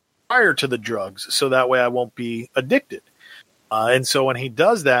prior to the drugs, so that way I won't be addicted. And so when he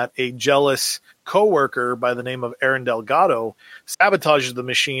does that, a jealous coworker by the name of Aaron Delgado sabotages the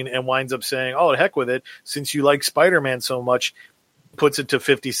machine and winds up saying, oh, heck with it. Since you like Spider-Man so much, puts it to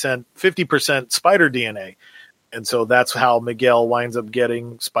 50% spider DNA. And so that's how Miguel winds up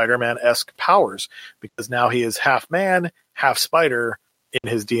getting Spider-Man-esque powers, because now he is half man, half spider in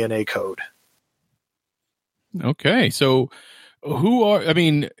his DNA code. Okay. So who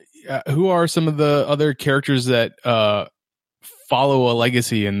are some of the other characters that follow a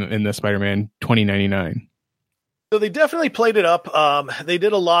legacy in the Spider-Man 2099? So they definitely played it up. They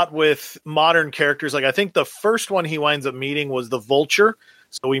did a lot with modern characters. Like I think the first one he winds up meeting was the Vulture.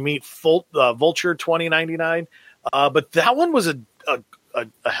 So we meet Vulture 2099. But that one was a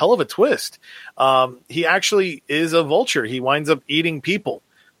hell of a twist. He actually is a vulture. He winds up eating people.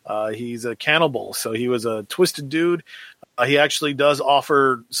 He's a cannibal. So he was a twisted dude. He actually does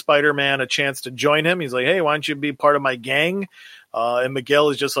offer Spider-Man a chance to join him. He's like, hey, why don't you be part of my gang? And Miguel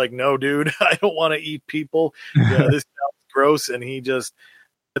is just like, no, dude, I don't want to eat people. Yeah, this sounds gross. And he just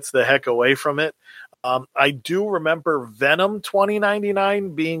gets the heck away from it. I do remember Venom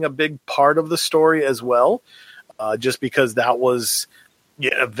 2099 being a big part of the story as well, just because that was,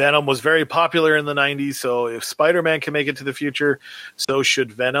 Venom was very popular in the 90s. So if Spider-Man can make it to the future, so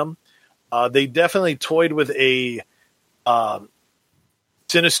should Venom. They definitely toyed with a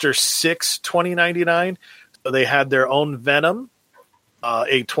Sinister Six 2099. So they had their own Venom,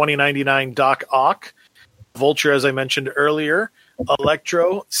 a 2099 Doc Ock, Vulture, as I mentioned earlier,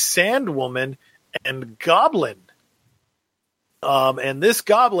 Electro, Sandwoman, and Goblin. And this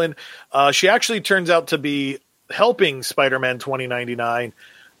Goblin, she actually turns out to be helping Spider-Man 2099.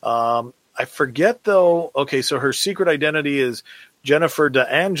 I forget, though. Okay, so her secret identity is Jennifer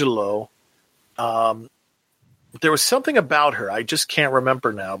D'Angelo. There was something about her. I just can't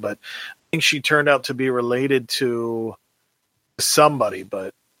remember now, but I think she turned out to be related to somebody.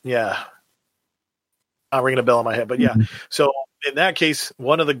 But yeah, not ringing a bell in my head. But yeah, so in that case,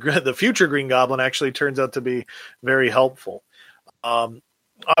 one of the future Green Goblin actually turns out to be very helpful.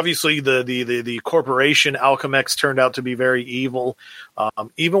 Obviously, the corporation Alchemex turned out to be very evil.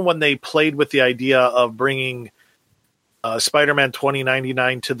 Even when they played with the idea of bringing Spider-Man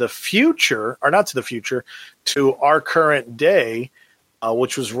 2099 to the future, or not to the future, to our current day,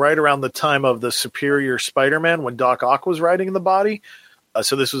 which was right around the time of the Superior Spider-Man when Doc Ock was riding in the body.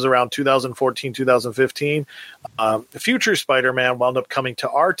 So this was around 2014, 2015. The future Spider-Man wound up coming to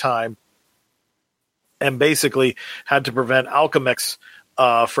our time and basically had to prevent Alchemex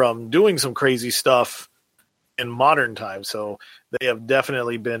from doing some crazy stuff in modern times. So they have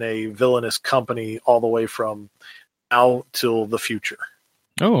definitely been a villainous company all the way from now till the future.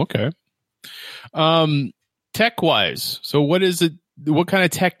 Oh, okay. Tech-wise, so what is it? What kind of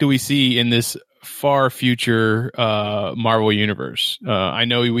tech do we see in this far future Marvel universe? I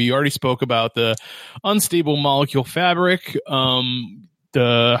know we already spoke about the unstable molecule fabric,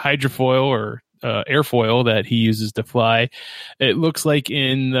 the hydrofoil or airfoil that he uses to fly. It looks like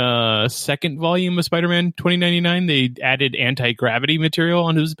in the second volume of Spider-Man 2099, they added anti-gravity material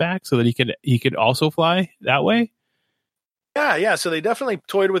onto his back so that he could also fly that way. Yeah. So they definitely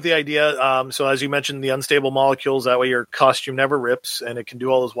toyed with the idea. So as you mentioned, the unstable molecules, that way your costume never rips and it can do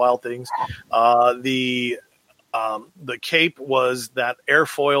all those wild things. The cape was that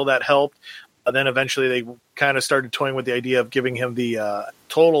airfoil that helped. Then eventually they kind of started toying with the idea of giving him the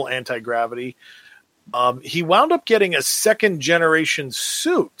total anti-gravity. He wound up getting a second generation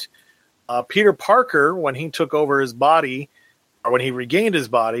suit. Peter Parker, when he took over his body, or when he regained his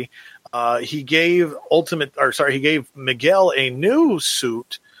body, he gave Miguel a new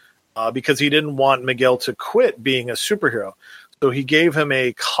suit because he didn't want Miguel to quit being a superhero. So he gave him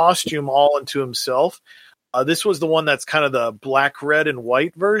a costume all unto himself. This was the one that's kind of the black, red, and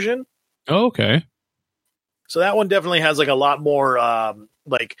white version. Oh, okay. So that one definitely has like a lot more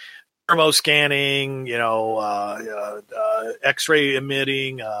like thermo scanning, X-ray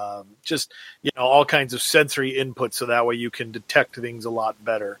emitting, just all kinds of sensory input, so that way you can detect things a lot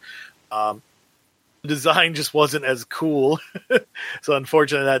better. Design just wasn't as cool, so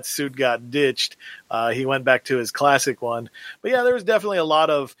unfortunately that suit got ditched. He went back to his classic one. But yeah, there was definitely a lot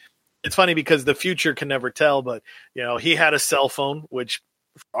of. It's funny because the future can never tell, but he had a cell phone, which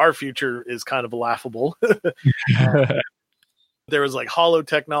our future is kind of laughable. There was like holo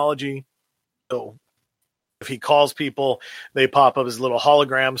technology. So if he calls people, they pop up as little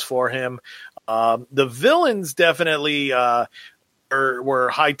holograms for him. The villains definitely were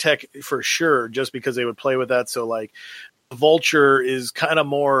high tech for sure, just because they would play with that. So like Vulture is kind of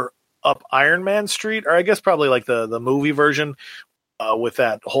more up Iron Man Street, or I guess probably like the movie version with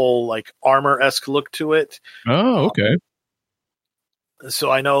that whole like armor-esque look to it. Oh, okay.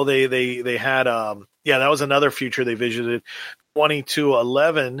 So I know they had that was another future they visited,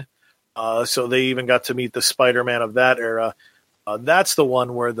 2211. So they even got to meet the Spider-Man of that era. That's the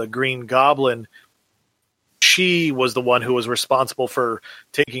one where the Green Goblin, she was the one who was responsible for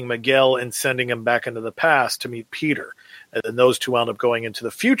taking Miguel and sending him back into the past to meet Peter. And then those two wound up going into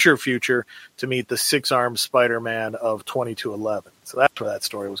the future to meet the six-armed Spider-Man of 2211. So that's where that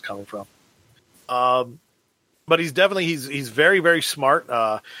story was coming from. But he's definitely, he's very, very smart.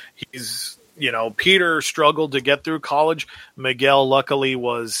 Peter struggled to get through college. Miguel luckily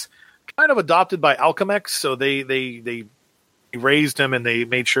was kind of adopted by Alchemax, so they raised him and they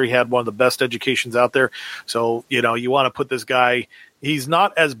made sure he had one of the best educations out there. So, you want to put this guy, he's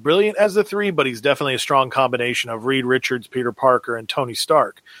not as brilliant as the three, but he's definitely a strong combination of Reed Richards, Peter Parker, and Tony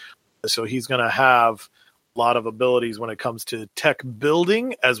Stark. So he's going to have a lot of abilities when it comes to tech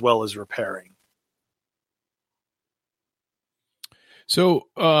building as well as repairing. So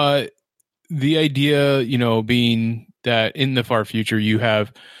the idea, being that in the far future you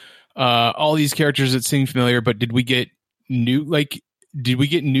have all these characters that seem familiar, but did we get new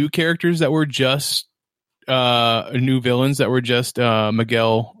characters that were just new villains that were just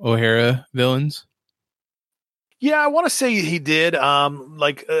Miguel O'Hara villains? Yeah, I want to say he did.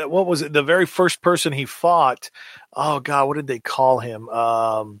 What was it? The very first person he fought. Oh God, what did they call him?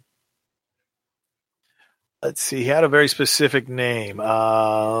 Let's see. He had a very specific name.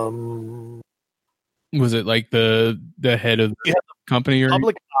 Was it like the head of the company or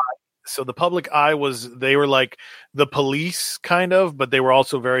Public Eye? So the Public Eye they were like the police kind of, but they were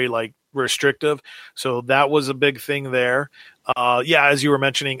also very like restrictive. So that was a big thing there. As you were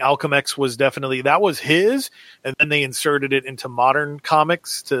mentioning, Alchemax was definitely, that was his, and then they inserted it into modern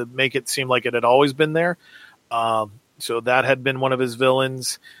comics to make it seem like it had always been there. So that had been one of his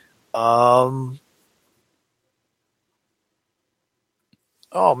villains. Oh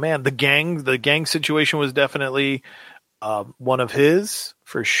man, the gang situation was definitely one of his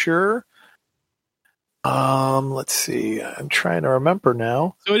for sure. Let's see. I'm trying to remember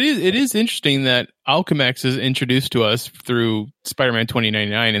now. So it is interesting that Alchemax is introduced to us through Spider-Man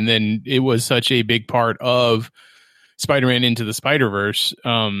 2099, and then it was such a big part of Spider-Man Into the Spider-Verse.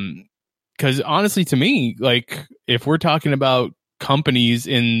 Because honestly, to me, like if we're talking about companies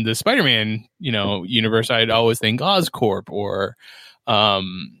in the Spider-Man, universe, I'd always think Oscorp or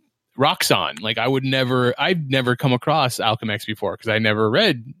Roxxon. Like I've never come across Alchemax before because I never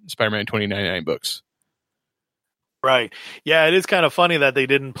read Spider-Man 2099 books. Right. Yeah, it is kind of funny that they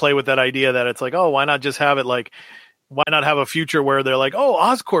didn't play with that idea that it's like, oh, why not just have it like, why not have a future where they're like, oh,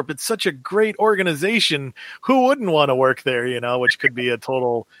 Oscorp, it's such a great organization. Who wouldn't want to work there, which could be a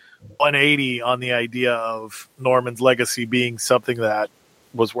total 180 on the idea of Norman's legacy being something that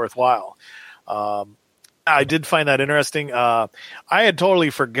was worthwhile. I did find that interesting. I had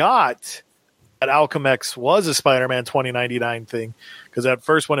totally forgot that Alchemax was a Spider-Man 2099 thing, because at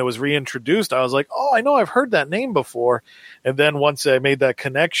first when it was reintroduced, I was like, oh, I know I've heard that name before. And then once I made that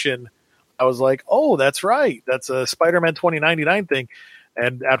connection, I was like, oh, that's right. That's a Spider-Man 2099 thing.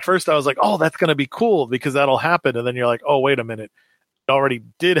 And at first I was like, oh, that's going to be cool because that'll happen. And then you're like, oh, wait a minute. It already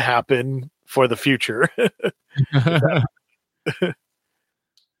did happen for the future.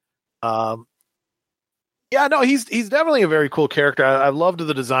 Yeah, no, he's definitely a very cool character. I loved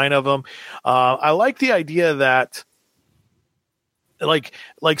the design of him. I like the idea that like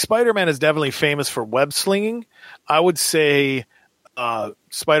Spider-Man is definitely famous for web slinging. I would say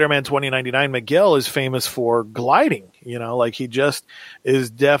Spider-Man 2099 Miguel is famous for gliding. Like he just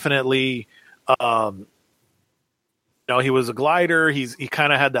is definitely he was a glider. He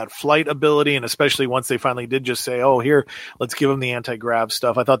kind of had that flight ability, and especially once they finally did just say, "Oh, here, let's give him the anti-grav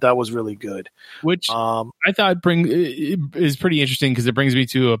stuff." I thought that was really good. Which I thought is pretty interesting because it brings me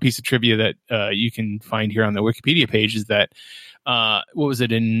to a piece of trivia that you can find here on the Wikipedia page. Is that what was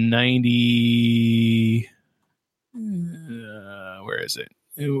it in 90? Where is it?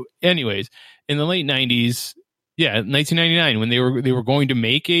 Anyways, in the late 90s. Yeah, 1999, when they were going to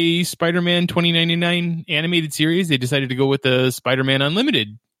make a Spider-Man 2099 animated series, they decided to go with the Spider-Man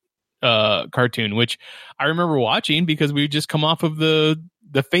Unlimited cartoon, which I remember watching because we just come off of the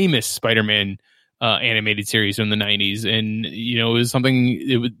famous Spider-Man animated series in the 90s. And, it was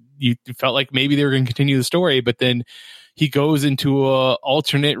something you felt like maybe they were going to continue the story, but then he goes into a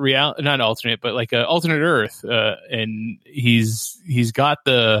alternate reality, not alternate, but like a alternate Earth. And he's got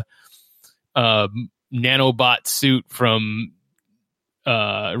the nanobot suit from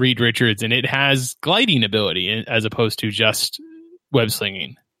Reed Richards, and it has gliding ability as opposed to just web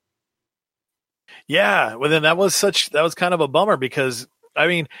slinging. Yeah, well, then that was kind of a bummer because, I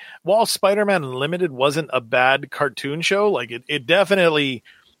mean, while Spider-Man Unlimited wasn't a bad cartoon show, like it definitely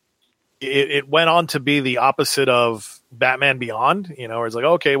it went on to be the opposite of Batman Beyond. Where it's like,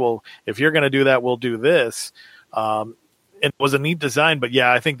 okay, well, if you're going to do that, we'll do this. It was a neat design, but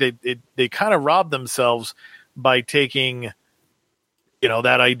yeah, I think they kind of robbed themselves by taking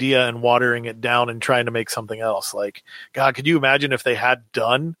that idea and watering it down and trying to make something else. Like, God, could you imagine if they had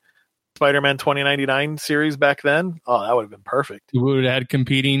done Spider-Man 2099 series back then? Oh, that would have been perfect. We would have had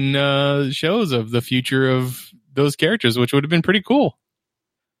competing shows of the future of those characters, which would have been pretty cool.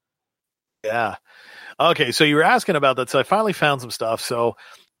 Yeah. Okay, so you were asking about that, so I finally found some stuff. So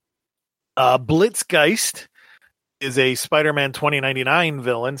Blitzgeist is a Spider-Man 2099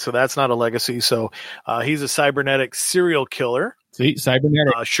 villain, so that's not a legacy. So he's a cybernetic serial killer. See,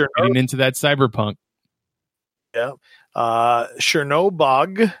 cybernetic. Getting into that cyberpunk. Yeah.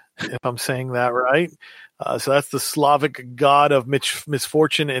 Chernobog, if I'm saying that right. So that's the Slavic god of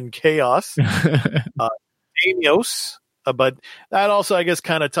misfortune and chaos. Damios. But that also, I guess,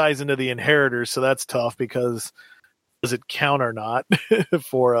 kind of ties into the Inheritors, so that's tough because does it count or not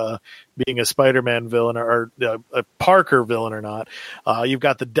for being a Spider-Man villain or a Parker villain or not? You've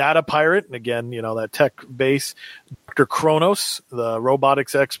got the Data Pirate, and again, that tech base. Dr. Kronos, the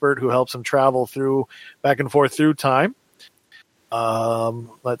robotics expert who helps him travel back and forth through time.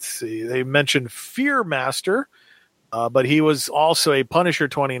 Let's see. They mentioned Fearmaster. But he was also a Punisher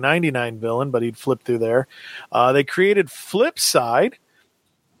 2099 villain, but he'd flipped through there. They created Flipside.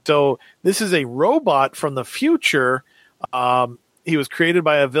 So this is a robot from the future. He was created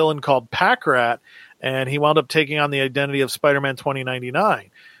by a villain called Packrat, and he wound up taking on the identity of Spider-Man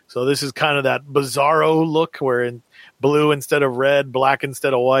 2099. So this is kind of that bizarro look where in blue instead of red, black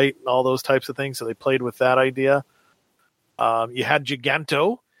instead of white, and all those types of things. So they played with that idea. You had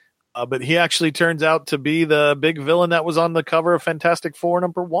Giganto. But he actually turns out to be the big villain that was on the cover of Fantastic Four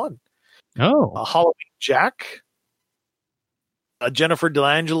 #1. Oh. Halloween Jack. Jennifer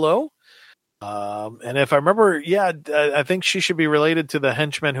Delangelo. And if I remember, I think she should be related to the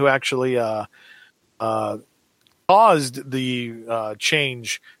henchman who actually caused the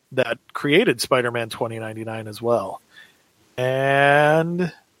change that created Spider-Man 2099 as well. And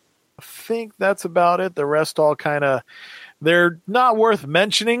I think that's about it. The rest all kind of... They're not worth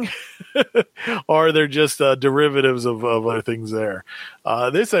mentioning, or they're just derivatives of other things there.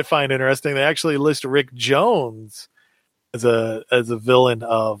 This I find interesting. They actually list Rick Jones as a villain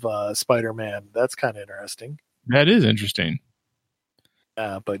of Spider-Man. That's kind of interesting. That is interesting.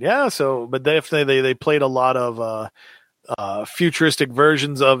 But definitely they played a lot of futuristic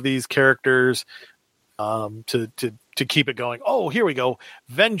versions of these characters to keep it going. Oh, here we go.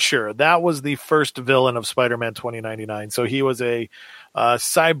 Venture. That was the first villain of Spider-Man 2099. So he was a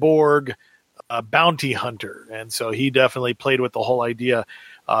cyborg bounty hunter. And so he definitely played with the whole idea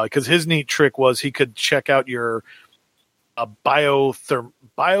because his neat trick was he could check out your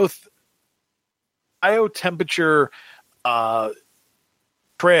biotemperature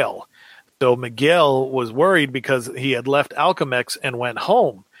trail. So Miguel was worried because he had left Alchemex and went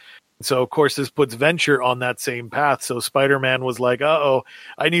home. So, of course, this puts Venture on that same path. So Spider-Man was like, uh-oh,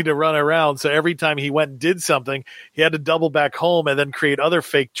 I need to run around. So every time he went and did something, he had to double back home and then create other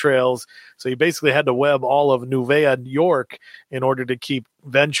fake trails. So he basically had to web all of New York in order to keep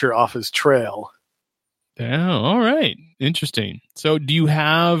Venture off his trail. Yeah, all right. Interesting. So do you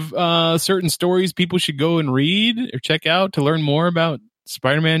have certain stories people should go and read or check out to learn more about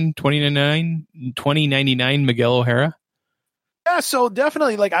Spider-Man 2099 Miguel O'Hara? Yeah, so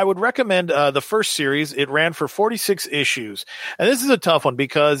definitely, I would recommend the first series. It ran for 46 issues. And this is a tough one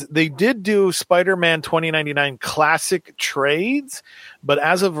because they did do Spider-Man 2099 classic trades, but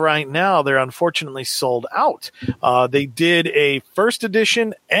as of right now, they're unfortunately sold out. They did a first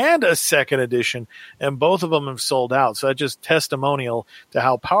edition and a second edition, and both of them have sold out. So that's just testimonial to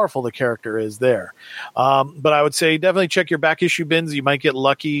how powerful the character is there. But I would say definitely check your back issue bins. You might get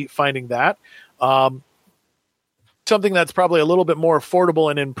lucky finding that. Something that's probably a little bit more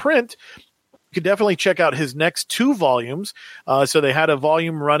affordable and in print, you could definitely check out his next 2 volumes. So they had a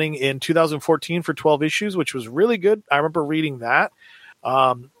volume running in 2014 for 12 issues, which was really good. I remember reading that.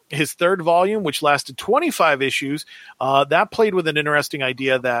 his third volume, which lasted 25 issues, that played with an interesting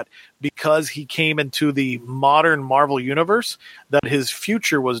idea that because he came into the modern Marvel universe, that his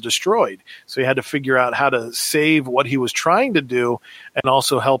future was destroyed. So he had to figure out how to save what he was trying to do and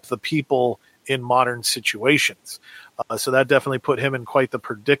also help the people in modern situations. So that definitely put him in quite the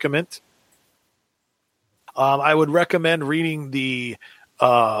predicament. I would recommend reading the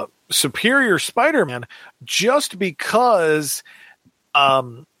Superior Spider-Man just because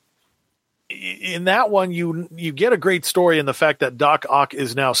in that one you get a great story in the fact that Doc Ock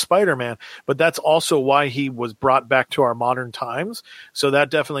is now Spider-Man, but that's also why he was brought back to our modern times. So that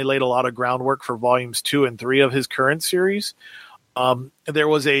definitely laid a lot of groundwork for volumes 2 and 3 of his current series. There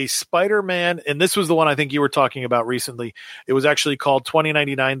was a Spider-Man, and this was the one I think you were talking about recently. It was actually called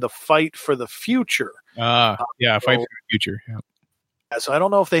 2099, The Fight for the Future. Fight for the Future. Yeah. So I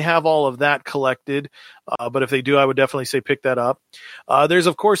don't know if they have all of that collected, but if they do, I would definitely say pick that up. There's,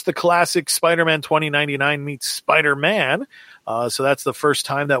 of course, the classic Spider-Man 2099 meets Spider-Man. So that's the first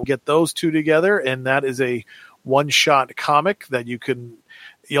time that we get those two together, and that is a one-shot comic that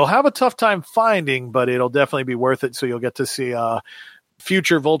you'll have a tough time finding, but it'll definitely be worth it. So you'll get to see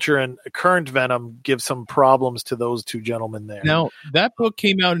future Vulture and current Venom give some problems to those two gentlemen there. Now, that book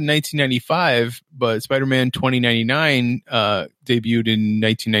came out in 1995, but Spider-Man 2099 debuted in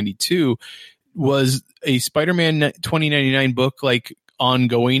 1992. Was a Spider-Man 2099 book like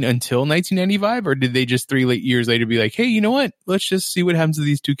ongoing until 1995, or did they just 3 years later be like, hey, you know what? Let's just see what happens to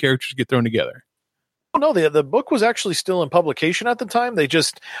these two characters get thrown together? Oh, no, the book was actually still in publication at the time.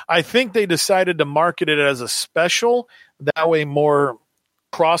 I think they decided to market it as a special. That way more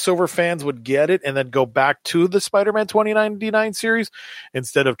crossover fans would get it and then go back to the Spider-Man 2099 series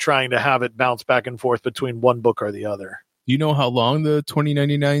instead of trying to have it bounce back and forth between one book or the other. Do you know how long the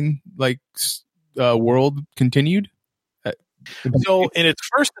 2099 world continued? So in its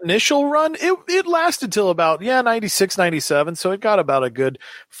first initial run, it lasted till about 96, 97. So it got about a good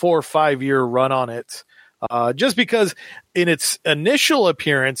 4 or 5 year run on it. Just because in its initial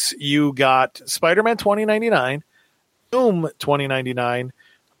appearance, you got Spider-Man 2099, Doom 2099,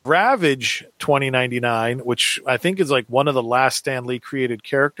 Ravage 2099, which I think is like one of the last Stan Lee created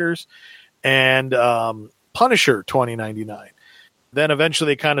characters, and Punisher 2099. Then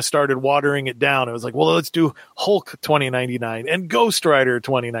eventually they kind of started watering it down. It was like, well, let's do Hulk 2099 and Ghost Rider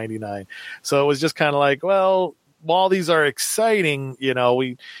 2099. So it was just kind of like, well, while these are exciting,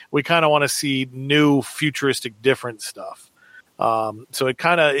 we kind of want to see new futuristic different stuff. So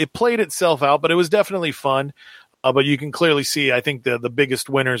it played itself out, but it was definitely fun. But you can clearly see, I think the biggest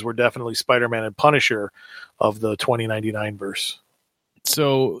winners were definitely Spider-Man and Punisher of the 2099 verse.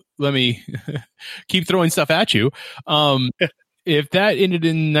 So let me keep throwing stuff at you. If that ended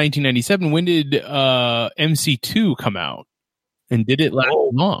in 1997, when did MC2 come out? And did it last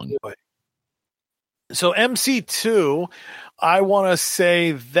long? Boy. So MC2, I want to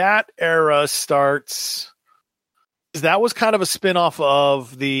say that era starts... That was kind of a spin-off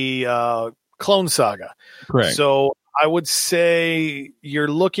of the Clone Saga. Correct. So I would say you're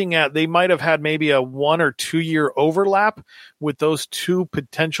looking at... They might have had maybe a 1 or 2 year overlap with those two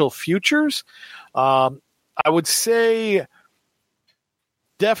potential futures. I would say...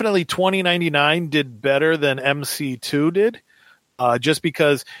 Definitely 2099 did better than MC2 did, just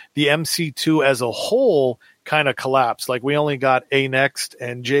because the MC2 as a whole kind of collapsed. Like we only got A Next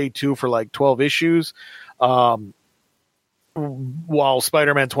and J2 for like 12 issues, while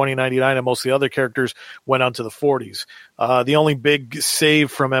Spider-Man 2099 and most of the other characters went on to the 40s. The only big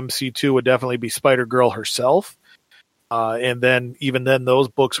save from MC2 would definitely be Spider-Girl herself. And then even then those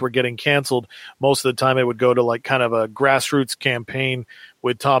books were getting canceled. Most of the time it would go to like kind of a grassroots campaign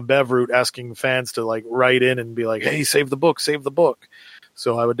with Tom Bevrut asking fans to like write in and be like, hey, save the book.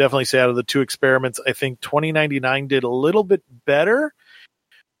 So I would definitely say out of the two experiments, I think 2099 did a little bit better,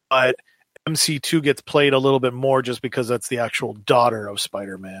 but MC2 gets played a little bit more just because that's the actual daughter of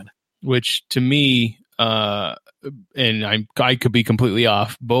Spider-Man. Which to me, and I could be completely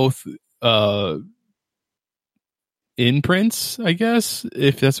off, both imprints, I guess,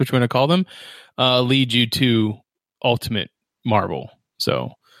 if that's what you want to call them, lead you to Ultimate Marvel.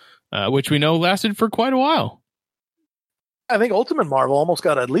 So, which we know lasted for quite a while. I think Ultimate Marvel almost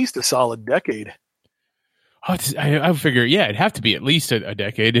got at least a solid decade. Oh, I figure, it'd have to be at least a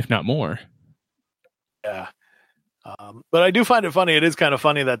decade, if not more. Yeah. But I do find it funny. It is kind of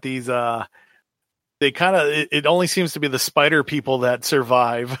funny that these, it only seems to be the spider people that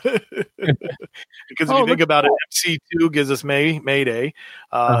survive. Because if you think about it, MC2 gives us Mayday,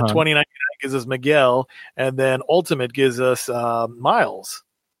 2099 gives us Miguel, and then Ultimate gives us Miles.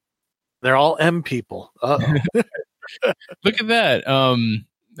 They're all M people. Uh-oh. Look at that.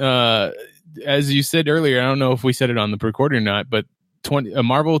 as you said earlier, I don't know if we said it on the recording or not, but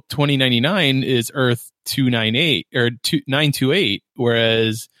Marvel 2099 is Earth 298 or 928,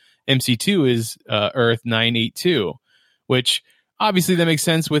 whereas MC2 is Earth 982, which obviously that makes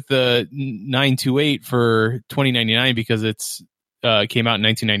sense with the 928 for 2099 because it's came out in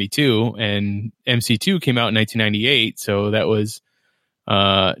 1992 and MC2 came out in 1998, so that was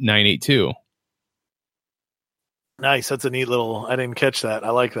 982. Nice. That's a neat little. I didn't catch that.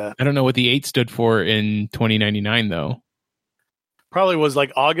 I like that. I don't know what the 8 stood for in 2099 though. Probably was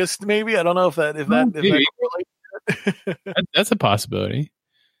like August, maybe. I don't know if that correlates. That's a possibility.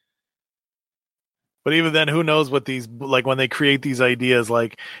 But even then, who knows what these, like when they create these ideas,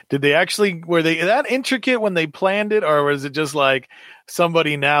 like did they actually, were they that intricate when they planned it, or was it just like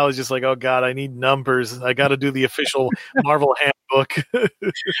somebody now is just like, oh God, I need numbers. I got to do the official Marvel handbook.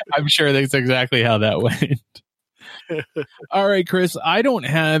 I'm sure that's exactly how that went. All right, Chris, I don't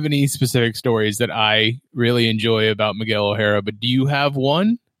have any specific stories that I really enjoy about Miguel O'Hara, but do you have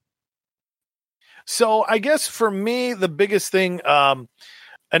one? So I guess for me, the biggest thing, and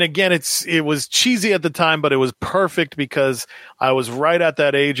again, it was cheesy at the time, but it was perfect because I was right at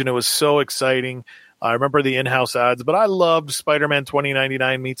that age and it was so exciting. I remember the in-house ads, but I loved Spider-Man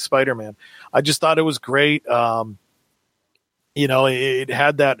 2099 meets Spider-Man. I just thought it was great. It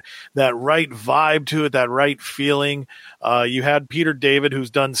had that right vibe to it, that right feeling. You had Peter David,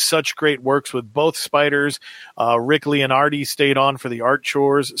 who's done such great works with both Spiders. Rick Leonardi stayed on for the art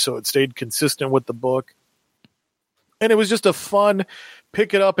chores, so it stayed consistent with the book. And it was just a fun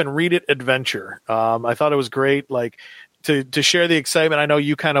pick it up and read it adventure. I thought it was great, like to share the excitement. I know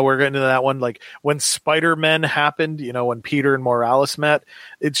you kind of were into that one, like when Spider-Man happened, when Peter and Morales met.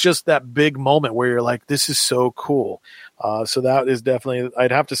 It's just that big moment where you're like, this is so cool. So that is definitely,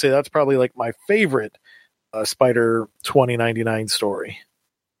 I'd have to say that's probably like my favorite Spider 2099 story.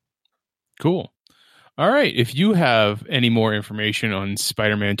 Cool. All right. If you have any more information on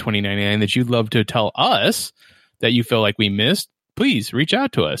Spider-Man 2099 that you'd love to tell us that you feel like we missed, please reach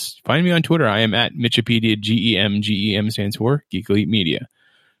out to us. Find me on Twitter. I am at Mitchipedia. GEM stands for Geek Elite Media.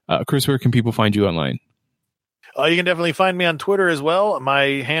 Chris, where can people find you online? You can definitely find me on Twitter as well. My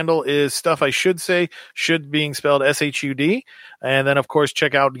handle is Stuff I Should Say, should being spelled SHUD. And then, of course,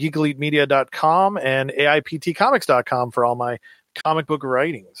 check out geekelitemedia.com and AIPTcomics.com for all my comic book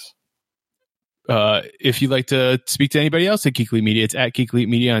writings. If you'd like to speak to anybody else at Geek Elite Media, it's at Geek Elite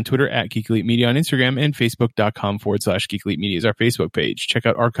Media on Twitter, at Geek Elite Media on Instagram, and Facebook.com/Geek Elite Media is our Facebook page. Check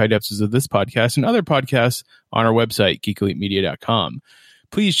out archived episodes of this podcast and other podcasts on our website, geekelitemedia.com.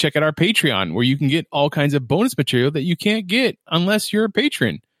 Please check out our Patreon, where you can get all kinds of bonus material that you can't get unless you're a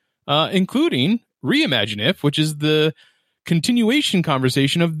patron, including Reimagine If, which is the continuation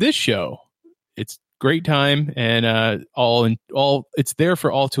conversation of this show. It's great time, and all it's there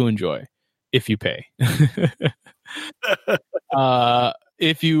for all to enjoy. If you pay.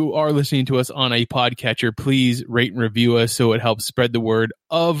 If you are listening to us on a podcatcher, please rate and review us so it helps spread the word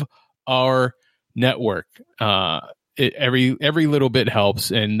of our network. Every little bit helps,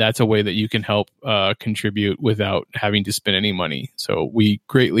 and that's a way that you can help contribute without having to spend any money. So we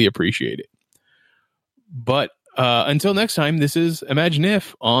greatly appreciate it. But until next time, this is Imagine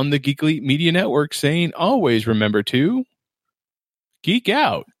If on the Geek Elite Media Network saying always remember to geek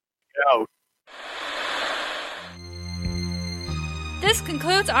out. This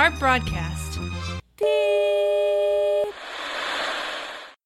concludes our broadcast.